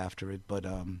Rainbow after it, but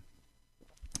a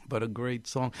great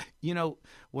song.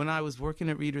 When I was working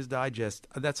at Reader's Digest,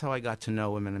 that's how I got to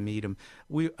know him and meet him.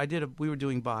 I did a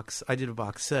box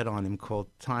set on him called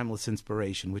Timeless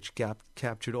Inspiration, which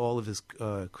captured all of his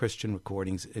Christian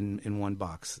recordings in one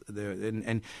box there,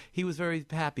 and he was very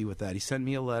happy with that. He sent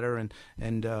me a letter,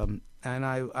 and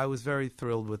I was very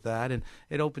thrilled with that, and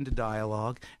it opened a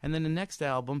dialogue. And then the next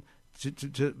album, to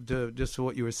just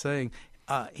what you were saying,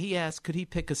 he asked, could he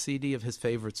pick a CD of his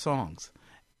favorite songs?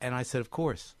 And I said, of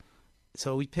course.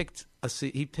 So he picked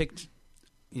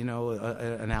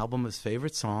an album of his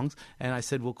favorite songs, and I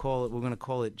said, we're going to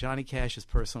call it Johnny Cash's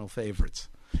Personal Favorites.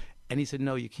 And he said,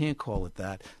 no, you can't call it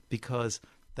that because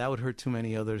that would hurt too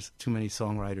many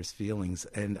songwriters' feelings.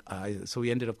 And so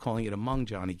we ended up calling it Among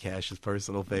Johnny Cash's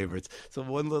Personal Favorites. So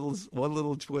one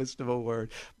little twist of a word,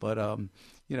 but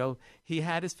he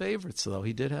had his favorites though.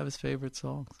 He did have his favorite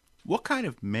songs. What kind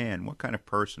of man, what kind of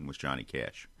person was Johnny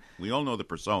Cash? We all know the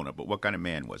persona, but what kind of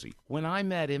man was he? When I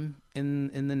met him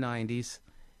in the 90s,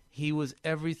 he was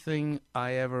everything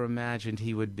I ever imagined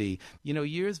he would be.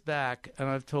 Years back, and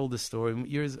I've told this story,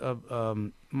 years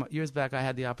back I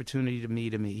had the opportunity to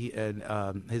meet him. He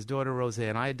and his daughter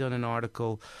Roseanne. I had done an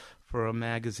article for a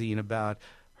magazine about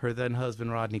her then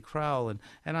husband Rodney Crowell,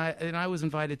 and I was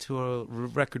invited to a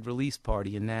record release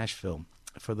party in Nashville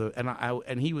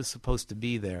and he was supposed to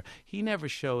be there. He never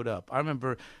showed up. I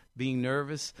remember being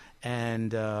nervous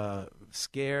and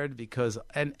scared because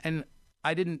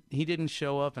he didn't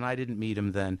show up, and I didn't meet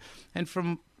him then. And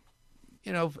from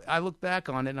I look back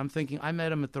on it and I'm thinking I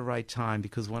met him at the right time,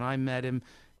 because when I met him,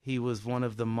 he was one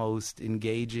of the most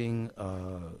engaging,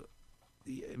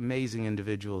 amazing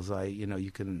individuals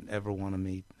you can ever want to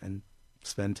meet and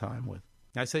spend time with.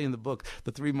 I say in the book,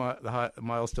 the three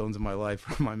milestones of my life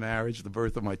are my marriage, the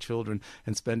birth of my children,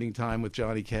 and spending time with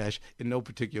Johnny Cash in no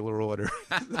particular order.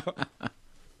 I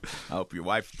hope your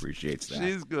wife appreciates that.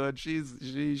 She's good.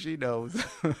 She knows.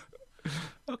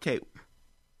 Okay.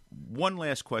 One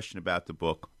last question about the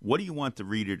book. What do you want the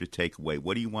reader to take away?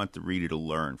 What do you want the reader to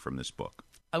learn from this book?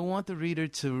 I want the reader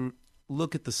to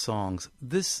look at the songs.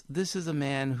 This is a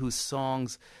man whose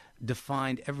songs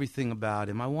defined everything about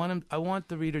him. I want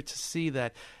the reader to see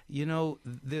that,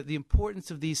 the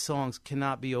importance of these songs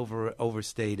cannot be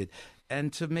overstated,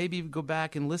 and to maybe go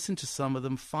back and listen to some of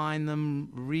them, find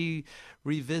them,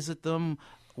 revisit them,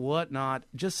 whatnot,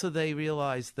 just so they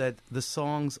realize that the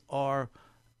songs are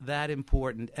that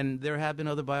important. And there have been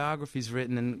other biographies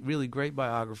written, and really great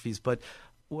biographies, but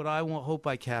what I hope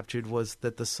I captured was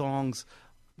that the songs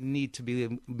need to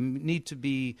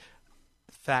be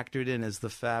factored in as the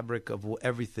fabric of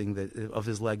everything of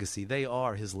his legacy. They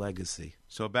are his legacy.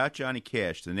 So about Johnny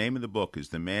Cash, the name of the book is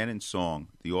The Man in Song.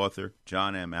 The author,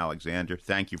 John M. Alexander.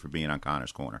 Thank you for being on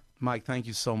Connor's Corner. Mike, thank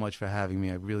you so much for having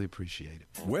me. I really appreciate it.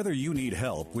 Whether you need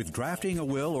help with drafting a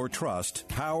will or trust,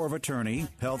 power of attorney,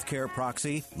 healthcare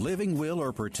proxy, living will,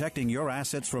 or protecting your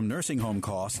assets from nursing home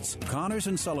costs, Connors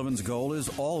 & Sullivan's goal is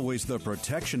always the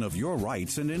protection of your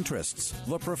rights and interests.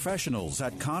 The professionals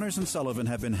at Connors & Sullivan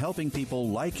have been helping people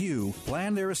like you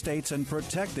plan their estates and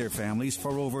protect their families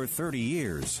for over 30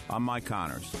 years. I'm Mike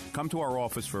Connors. Come to our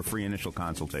office for a free initial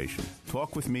consultation.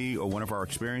 Talk with me or one of our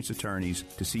experienced attorneys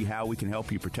to see how we can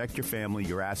help you protect your family,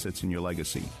 your assets, and your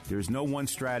legacy. There is no one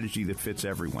strategy that fits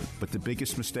everyone, but the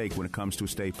biggest mistake when it comes to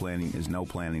estate planning is no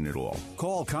planning at all.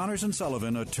 Call Connors &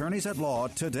 Sullivan, attorneys at law,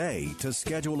 today to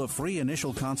schedule a free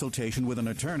initial consultation with an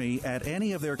attorney at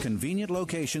any of their convenient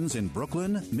locations in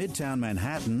Brooklyn, Midtown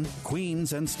Manhattan,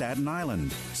 Queens, and Staten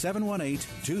Island.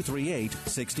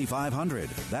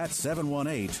 718-238-6500. That's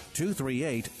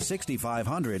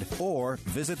 718-238-6500, or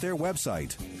visit their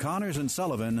website,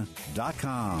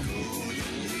 ConnorsandSullivan.com.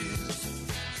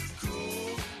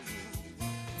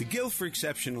 The Guild for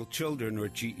Exceptional Children, or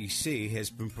GEC,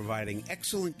 has been providing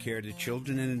excellent care to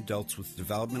children and adults with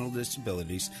developmental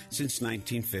disabilities since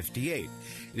 1958.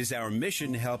 It is our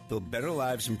mission to help build better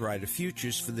lives and brighter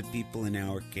futures for the people in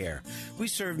our care. We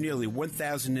serve nearly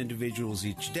 1,000 individuals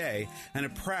each day and are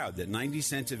proud that 90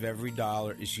 cents of every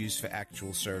dollar is used for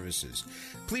actual services.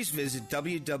 Please visit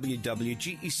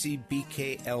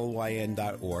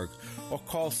www.gecbklyn.org or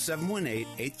call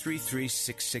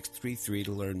 718-833-6633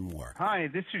 to learn more. Hi,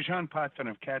 this is John Potvin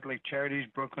of Catholic Charities,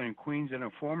 Brooklyn and Queens, and a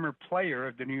former player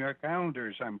of the New York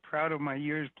Islanders. I'm proud of my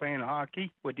years playing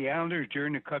hockey with the Islanders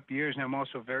during the Cup years, and I'm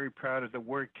also very proud of the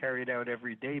work carried out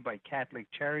every day by Catholic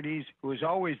Charities, who is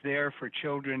always there for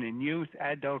children and youth,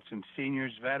 adults and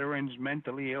seniors, veterans,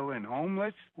 mentally ill and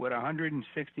homeless, with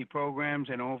 160 programs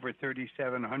and over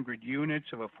 3,700 units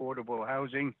of affordable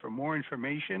housing. For more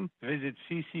information, visit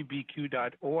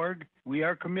ccbq.org. We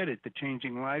are committed to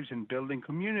changing lives and building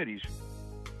communities.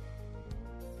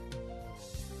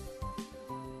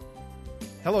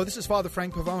 Hello, this is Father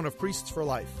Frank Pavone of Priests for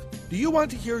Life. Do you want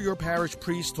to hear your parish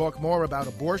priest talk more about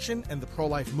abortion and the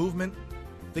pro-life movement?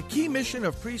 The key mission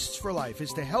of Priests for Life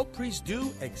is to help priests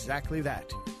do exactly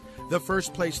that. The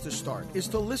first place to start is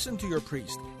to listen to your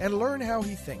priest and learn how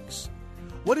he thinks.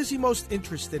 What is he most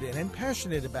interested in and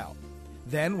passionate about?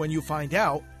 Then, when you find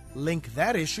out, link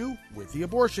that issue with the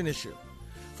abortion issue.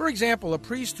 For example, a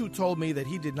priest who told me that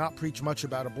he did not preach much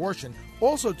about abortion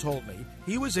also told me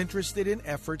he was interested in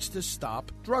efforts to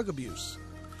stop drug abuse.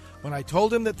 When I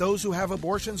told him that those who have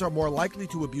abortions are more likely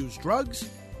to abuse drugs,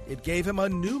 it gave him a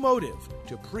new motive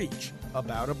to preach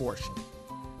about abortion.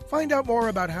 Find out more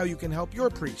about how you can help your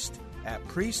priest at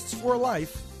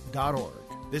priestsforlife.org.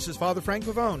 This is Father Frank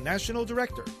Pavone, National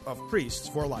Director of Priests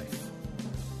for Life.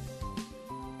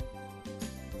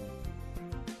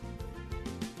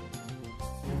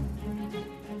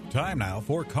 Time now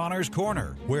for Connor's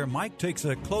Corner, where Mike takes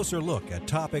a closer look at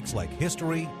topics like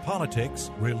history,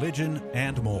 politics, religion,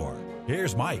 and more.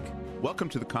 Here's Mike. Welcome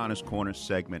to the Connors Corner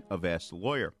segment of Ask the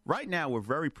Lawyer. Right now, we're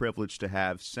very privileged to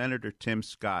have Senator Tim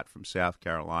Scott from South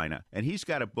Carolina, and he's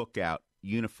got a book out,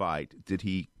 Unified, that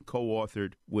he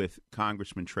co-authored with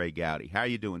Congressman Trey Gowdy. How are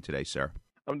you doing today, sir?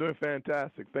 I'm doing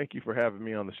fantastic. Thank you for having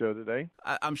me on the show today.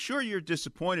 I'm sure you're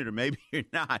disappointed, or maybe you're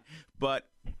not, but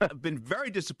I've been very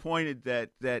disappointed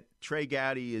that Trey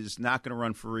Gowdy is not going to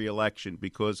run for re-election,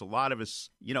 because a lot of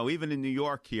us, even in New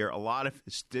York here, a lot of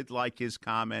us did like his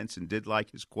comments and did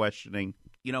like his questioning.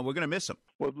 We're going to miss him.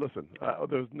 Well, listen,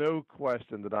 there's no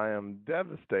question that I am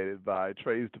devastated by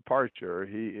Trey's departure.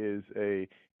 He is a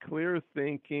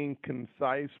clear-thinking,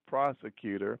 concise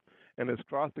prosecutor, and his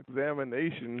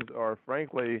cross-examinations are,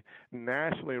 frankly,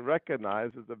 nationally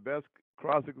recognized as the best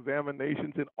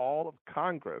cross-examinations in all of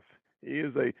Congress.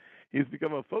 He's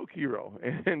become a folk hero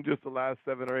in just the last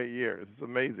 7 or 8 years. It's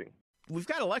amazing. We've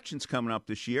got elections coming up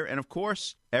this year, and of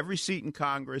course, every seat in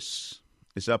Congress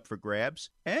is up for grabs,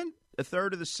 and a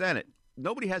third of the Senate.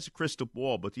 Nobody has a crystal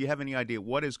ball, but do you have any idea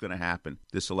what is going to happen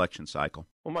this election cycle?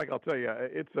 Well, Mike, I'll tell you,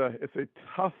 it's a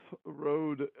tough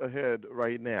road ahead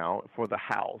right now for the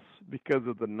House because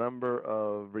of the number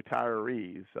of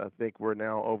retirees. I think we're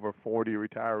now over 40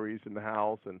 retirees in the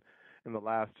House, and in the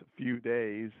last few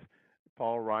days,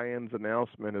 Paul Ryan's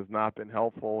announcement has not been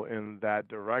helpful in that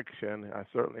direction. I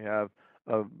certainly have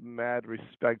a mad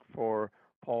respect for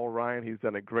Paul Ryan. He's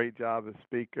done a great job as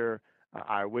Speaker.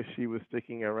 I wish he was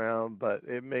sticking around, but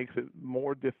it makes it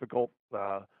more difficult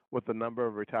with the number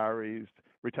of retirements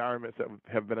that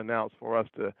have been announced for us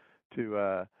to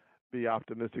be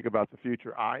optimistic about the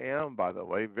future. I am, by the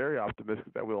way, very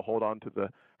optimistic that we'll hold on to the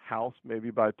House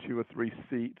maybe by 2 or 3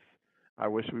 seats. I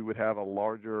wish we would have a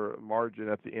larger margin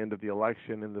at the end of the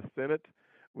election in the Senate.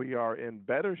 we are in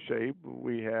better shape.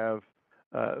 We have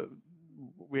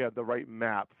the right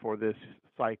map for this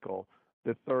cycle.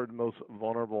 The third most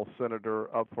vulnerable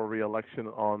senator up for re-election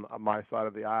on my side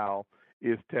of the aisle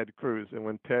is Ted Cruz. And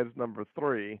when Ted's number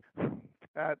 3,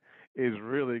 that is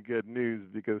really good news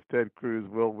because Ted Cruz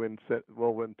will win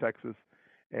Texas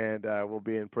and will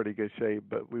be in pretty good shape.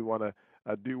 But we want to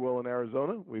do well in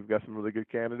Arizona. We've got some really good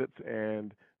candidates,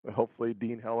 and hopefully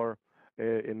Dean Heller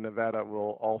in Nevada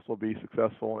will also be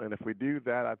successful. And if we do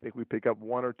that, I think we pick up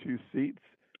 1 or 2 seats,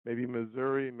 maybe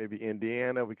Missouri, maybe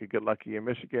Indiana. We could get lucky in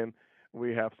Michigan.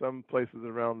 We have some places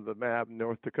around the map,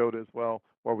 North Dakota as well,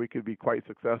 where we could be quite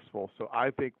successful. So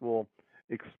I think we'll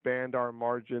expand our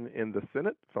margin in the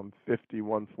Senate from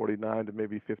 51-49 to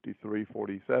maybe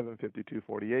 53-47,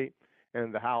 52-48. And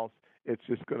in the House, it's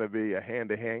just going to be a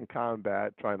hand-to-hand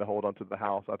combat trying to hold on to the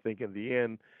House. I think in the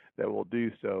end that we'll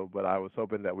do so, but I was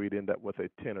hoping that we'd end up with a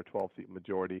 10 or 12-seat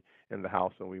majority in the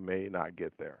House, and we may not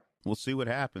get there. We'll see what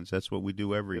happens. That's what we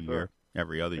do every year,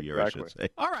 every other year, I should say.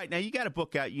 All right, now you got a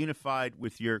book out, Unified,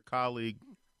 with your colleague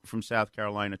from South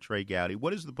Carolina, Trey Gowdy.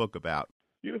 What is the book about?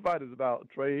 Unified is about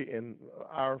Trey and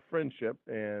our friendship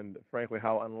and, frankly,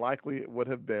 how unlikely it would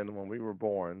have been when we were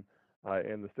born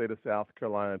in the state of South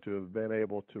Carolina to have been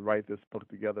able to write this book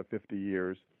together 50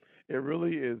 years. It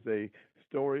really is a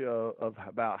story of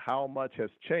about how much has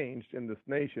changed in this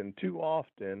nation. Too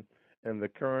often in the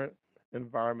current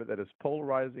environment that is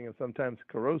polarizing and sometimes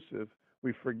corrosive,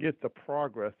 we forget the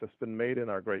progress that's been made in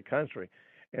our great country.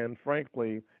 And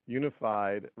frankly,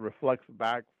 Unified reflects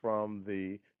back from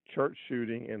the church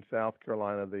shooting in South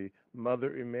Carolina, the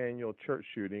Mother Emanuel church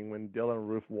shooting, when Dylan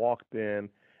Roof walked in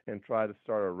and tried to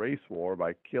start a race war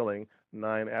by killing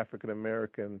 9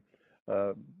 African-American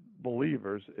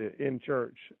believers in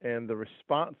church. And the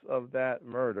response of that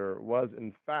murder was,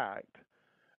 in fact,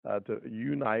 to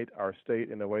unite our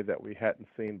state in a way that we hadn't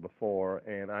seen before.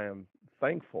 And I am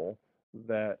thankful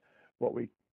that what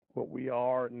we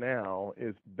are now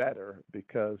is better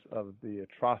because of the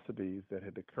atrocities that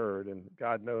had occurred. And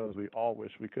God knows we all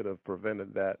wish we could have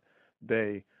prevented that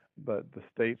day, but the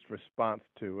state's response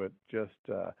to it just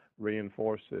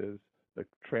reinforces the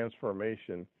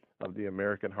transformation of the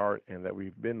American heart and that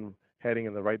we've been heading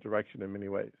in the right direction in many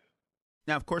ways.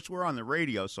 Now, of course, we're on the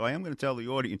radio, so I am going to tell the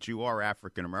audience you are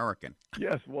African American.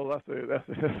 Yes, well, that's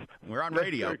we're on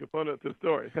radio. That's a component to the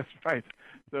story. That's right.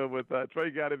 So with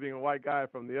Trey Gowdy being a white guy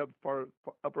from the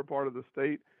upper part of the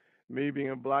state, me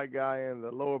being a black guy in the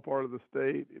lower part of the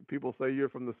state, people say you're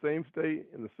from the same state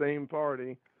in the same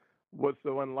party. What's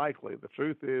so unlikely? The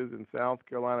truth is, in South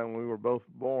Carolina, when we were both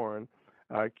born,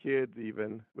 our kids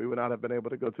even, we would not have been able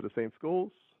to go to the same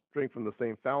schools, drink from the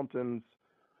same fountains,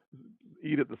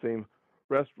 eat at the same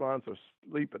restaurants or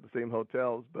sleep at the same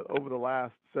hotels. But over the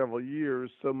last several years,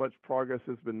 so much progress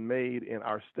has been made in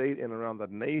our state and around the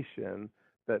nation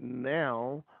that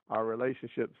now our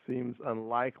relationship seems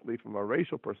unlikely from a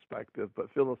racial perspective. But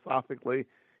philosophically,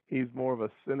 he's more of a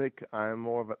cynic. I'm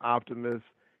more of an optimist.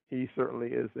 He certainly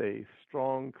is a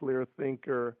strong, clear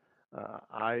thinker.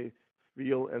 I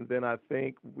feel, and then I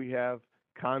think we have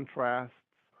contrasts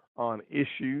on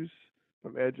issues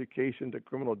from education to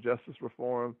criminal justice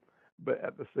reform. But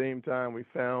at the same time, we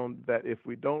found that if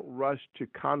we don't rush to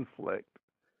conflict,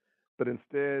 but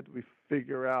instead we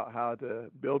figure out how to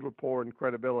build rapport and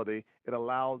credibility, it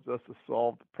allows us to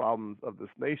solve the problems of this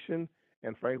nation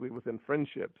and, frankly, within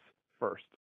friendships first.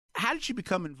 How did you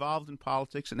become involved in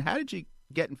politics, and how did you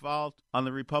get involved on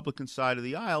the Republican side of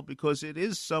the aisle? Because it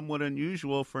is somewhat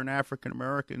unusual for an African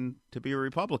American to be a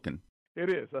Republican. It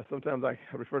is. Sometimes I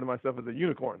refer to myself as a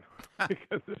unicorn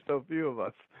because there's so few of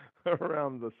us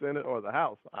around the Senate or the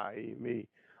House, i.e. me,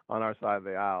 on our side of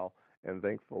the aisle. And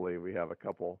thankfully, we have a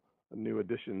couple new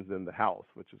additions in the House,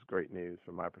 which is great news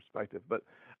from my perspective. But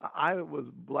I was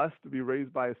blessed to be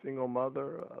raised by a single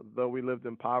mother. Though we lived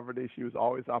in poverty, she was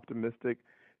always optimistic.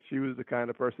 She was the kind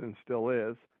of person, and still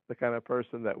is, the kind of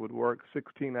person that would work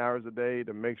 16 hours a day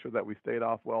to make sure that we stayed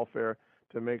off welfare,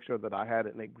 to make sure that I had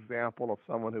an example of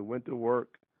someone who went to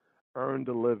work, earned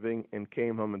a living, and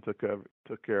came home and took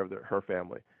care of her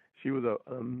family. She was an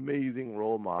amazing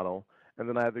role model. And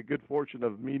then I had the good fortune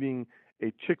of meeting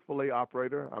a Chick-fil-A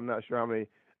operator. I'm not sure how many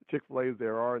Chick-fil-A's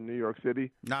there are in New York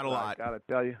City. Not a lot. I got to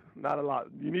tell you, not a lot.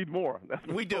 You need more. That's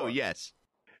we do, yes.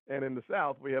 And in the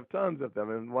South, we have tons of them.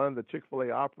 And one of the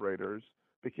Chick-fil-A operators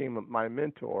became my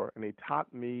mentor, and he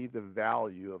taught me the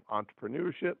value of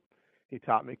entrepreneurship. He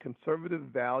taught me conservative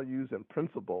values and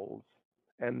principles,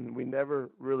 and we never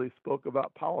really spoke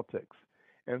about politics.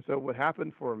 And so what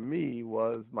happened for me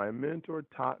was my mentor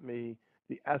taught me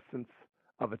the essence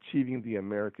of achieving the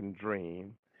American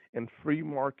dream and free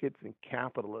markets and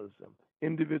capitalism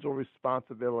individual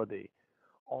responsibility,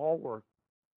 all were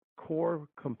core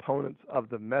components of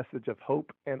the message of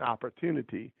hope and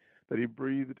opportunity that he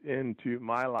breathed into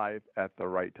my life at the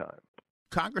right time.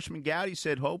 Congressman Gowdy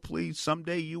said, hopefully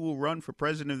someday you will run for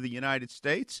president of the United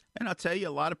States. And I'll tell you, a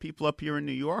lot of people up here in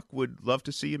New York would love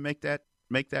to see you make that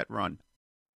run.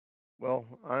 Well,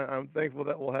 I'm thankful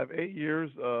that we'll have 8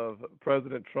 years of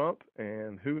President Trump,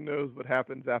 and who knows what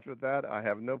happens after that. I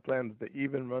have no plans to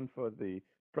even run for the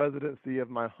presidency of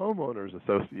my homeowners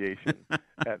association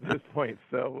at this point.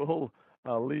 So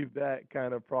we'll leave that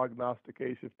kind of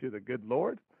prognostication to the good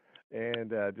Lord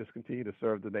and just continue to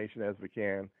serve the nation as we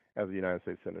can as a United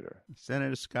States Senator.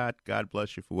 Senator Scott, God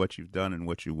bless you for what you've done and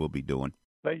what you will be doing.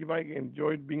 Thank you, Mike.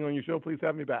 Enjoyed being on your show. Please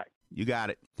have me back. You got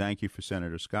it. Thank you for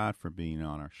Senator Scott for being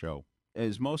on our show.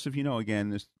 As most of you know, again,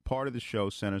 this part of the show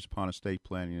centers upon estate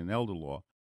planning and elder law.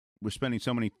 We're spending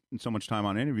so much time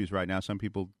on interviews right now. Some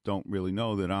people don't really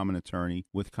know that I'm an attorney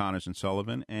with Connors and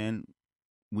Sullivan, and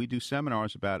we do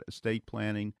seminars about estate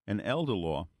planning and elder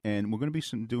law. And we're going to be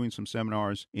doing some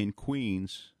seminars in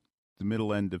Queens the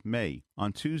middle end of May.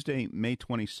 On Tuesday, May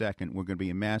 22nd, we're going to be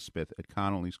in Maspeth at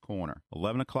Connolly's Corner,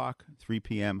 11 o'clock, 3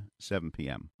 p.m., 7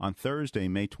 p.m. On Thursday,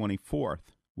 May 24th,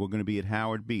 we're going to be at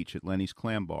Howard Beach at Lenny's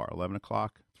Clam Bar, 11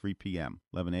 o'clock, 3 p.m.,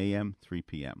 11 a.m., 3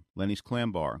 p.m. Lenny's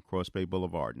Clam Bar, Cross Bay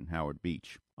Boulevard in Howard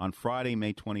Beach. On Friday,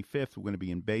 May 25th, we're going to be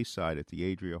in Bayside at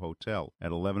the Adria Hotel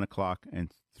at 11 o'clock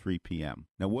and 3 p.m.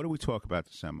 Now, what do we talk about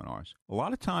the seminars? A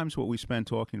lot of times what we spend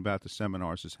talking about the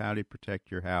seminars is how to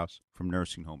protect your house from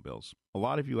nursing home bills. A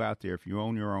lot of you out there, if you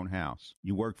own your own house,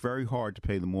 you work very hard to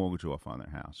pay the mortgage off on their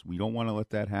house. We don't want to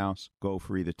let that house go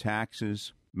for either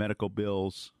taxes, medical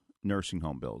bills, nursing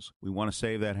home bills. We want to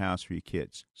save that house for your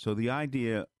kids. So the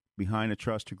idea behind a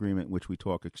trust agreement, which we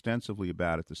talk extensively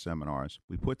about at the seminars,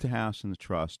 we put the house in the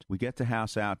trust. We get the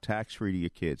house out tax-free to your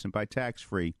kids. And by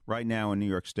tax-free, right now in New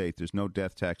York State, there's no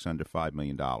death tax under $5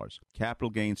 million.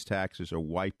 Capital gains taxes are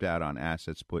wiped out on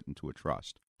assets put into a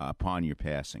trust upon your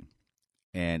passing.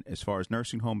 And as far as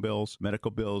nursing home bills,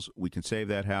 medical bills, we can save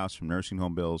that house from nursing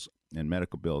home bills and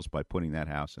medical bills by putting that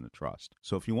house in a trust.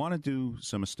 So if you want to do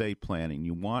some estate planning,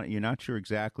 you're not sure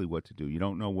exactly what to do, you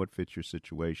don't know what fits your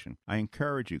situation, I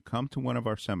encourage you, come to one of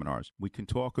our seminars. We can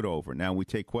talk it over. Now, we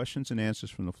take questions and answers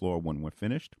from the floor when we're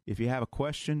finished. If you have a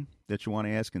question that you want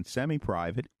to ask in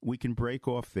semi-private, we can break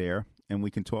off there and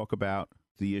we can talk about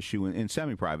the issue in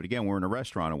semi-private. Again, we're in a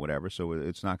restaurant or whatever, so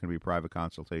it's not going to be a private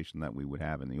consultation that we would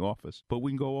have in the office. But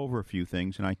we can go over a few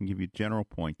things, and I can give you general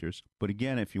pointers. But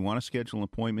again, if you want to schedule an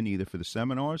appointment either for the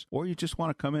seminars or you just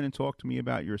want to come in and talk to me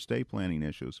about your estate planning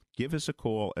issues, give us a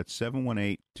call at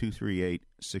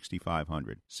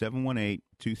 718-238-6500.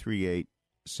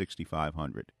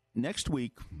 718-238-6500. Next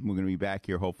week, we're going to be back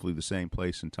here, hopefully the same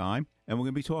place and time, and we're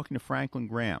going to be talking to Franklin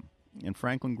Graham. And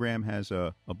Franklin Graham has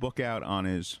a book out on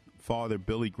his father,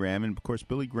 Billy Graham. And, of course,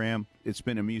 Billy Graham, it's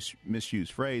been a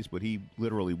misused phrase, but he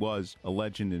literally was a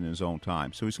legend in his own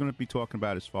time. So he's going to be talking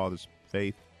about his father's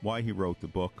faith, why he wrote the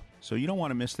book. So you don't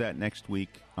want to miss that next week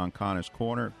on Connor's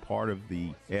Corner, part of the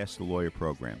Ask the Lawyer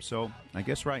program. So I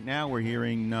guess right now we're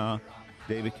hearing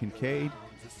David Kincaid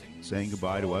saying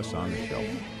goodbye to us on the show.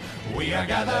 We are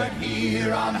gathered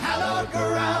here on hallowed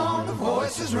ground,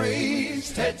 voices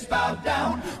raised, heads bowed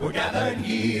down. We're gathered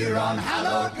here on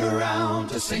hallowed ground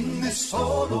to sing this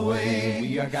soul away.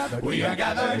 We are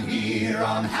gathered here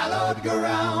on hallowed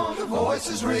ground,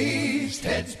 voices raised,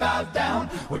 heads bowed down.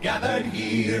 We're gathered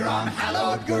here on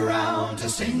hallowed ground to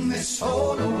sing this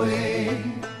soul away.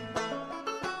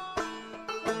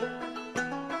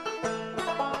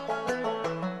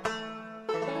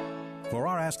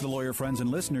 Ask the Lawyer friends and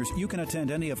listeners, you can attend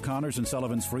any of Connors and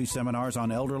Sullivan's free seminars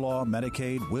on elder law,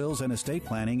 Medicaid, wills, and estate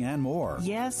planning, and more.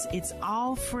 Yes, it's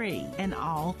all free and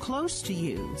all close to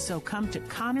you. So come to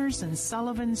Connors and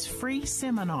Sullivan's free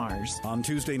seminars. On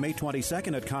Tuesday, May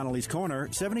 22nd at Connolly's Corner,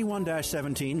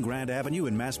 71-17 Grand Avenue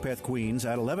in Maspeth, Queens,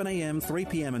 at 11 a.m., 3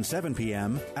 p.m., and 7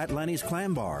 p.m. At Lenny's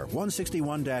Clam Bar,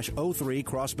 161-03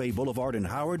 Cross Bay Boulevard in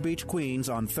Howard Beach, Queens,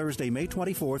 on Thursday, May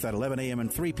 24th at 11 a.m. and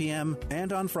 3 p.m.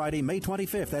 And on Friday, May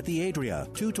 25th at the Adria,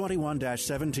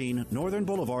 221-17 Northern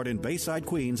Boulevard in Bayside,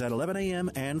 Queens, at 11 a.m.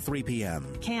 and 3 p.m.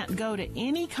 Can't go to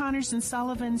any Connors and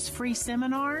Sullivan's free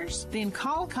seminars? Then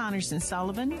call Connors and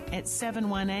Sullivan at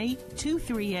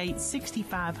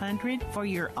 718-238-6500 for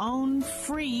your own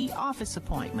free office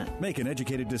appointment. Make an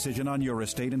educated decision on your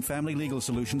estate and family legal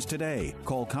solutions today.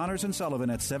 Call Connors and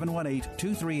Sullivan at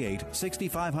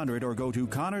 718-238-6500 or go to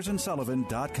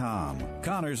ConnorsandSullivan.com.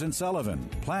 Connors and Sullivan.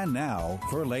 Plan now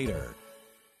for later.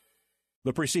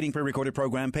 The preceding pre-recorded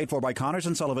program paid for by Connors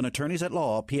and Sullivan Attorneys at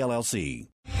Law, PLLC.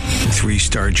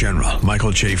 Three-star General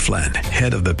Michael J. Flynn,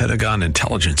 head of the Pentagon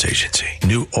Intelligence Agency,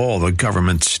 knew all the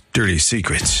government's dirty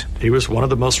secrets. He was one of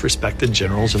the most respected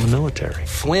generals in the military.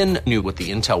 Flynn knew what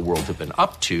the intel world had been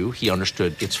up to. He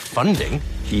understood its funding.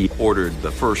 He ordered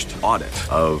the first audit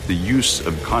of the use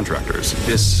of contractors.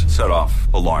 This set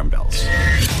off alarm bells.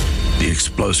 The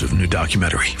explosive new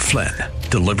documentary, Flynn,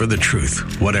 Deliver the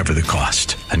Truth, Whatever the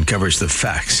Cost, uncovers the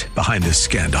facts behind this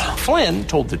scandal. Flynn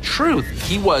told the truth.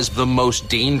 He was the most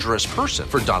dangerous person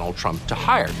for Donald Trump to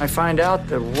hire. I find out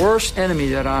the worst enemy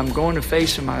that I'm going to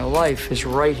face in my life is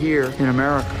right here in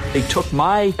America. They took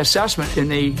my assessment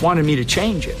and they wanted me to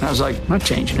change it. And I was like, I'm not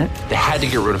changing it. They had to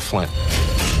get rid of Flynn.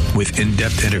 With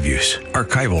in-depth interviews,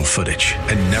 archival footage,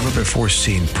 and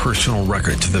never-before-seen personal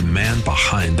records of the man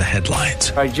behind the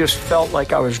headlines. I just felt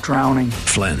like I was drowning.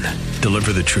 Flynn,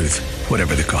 Deliver the Truth,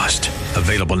 Whatever the Cost.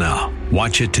 Available now.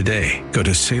 Watch it today. Go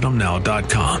to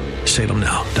salemnow.com.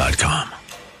 salemnow.com.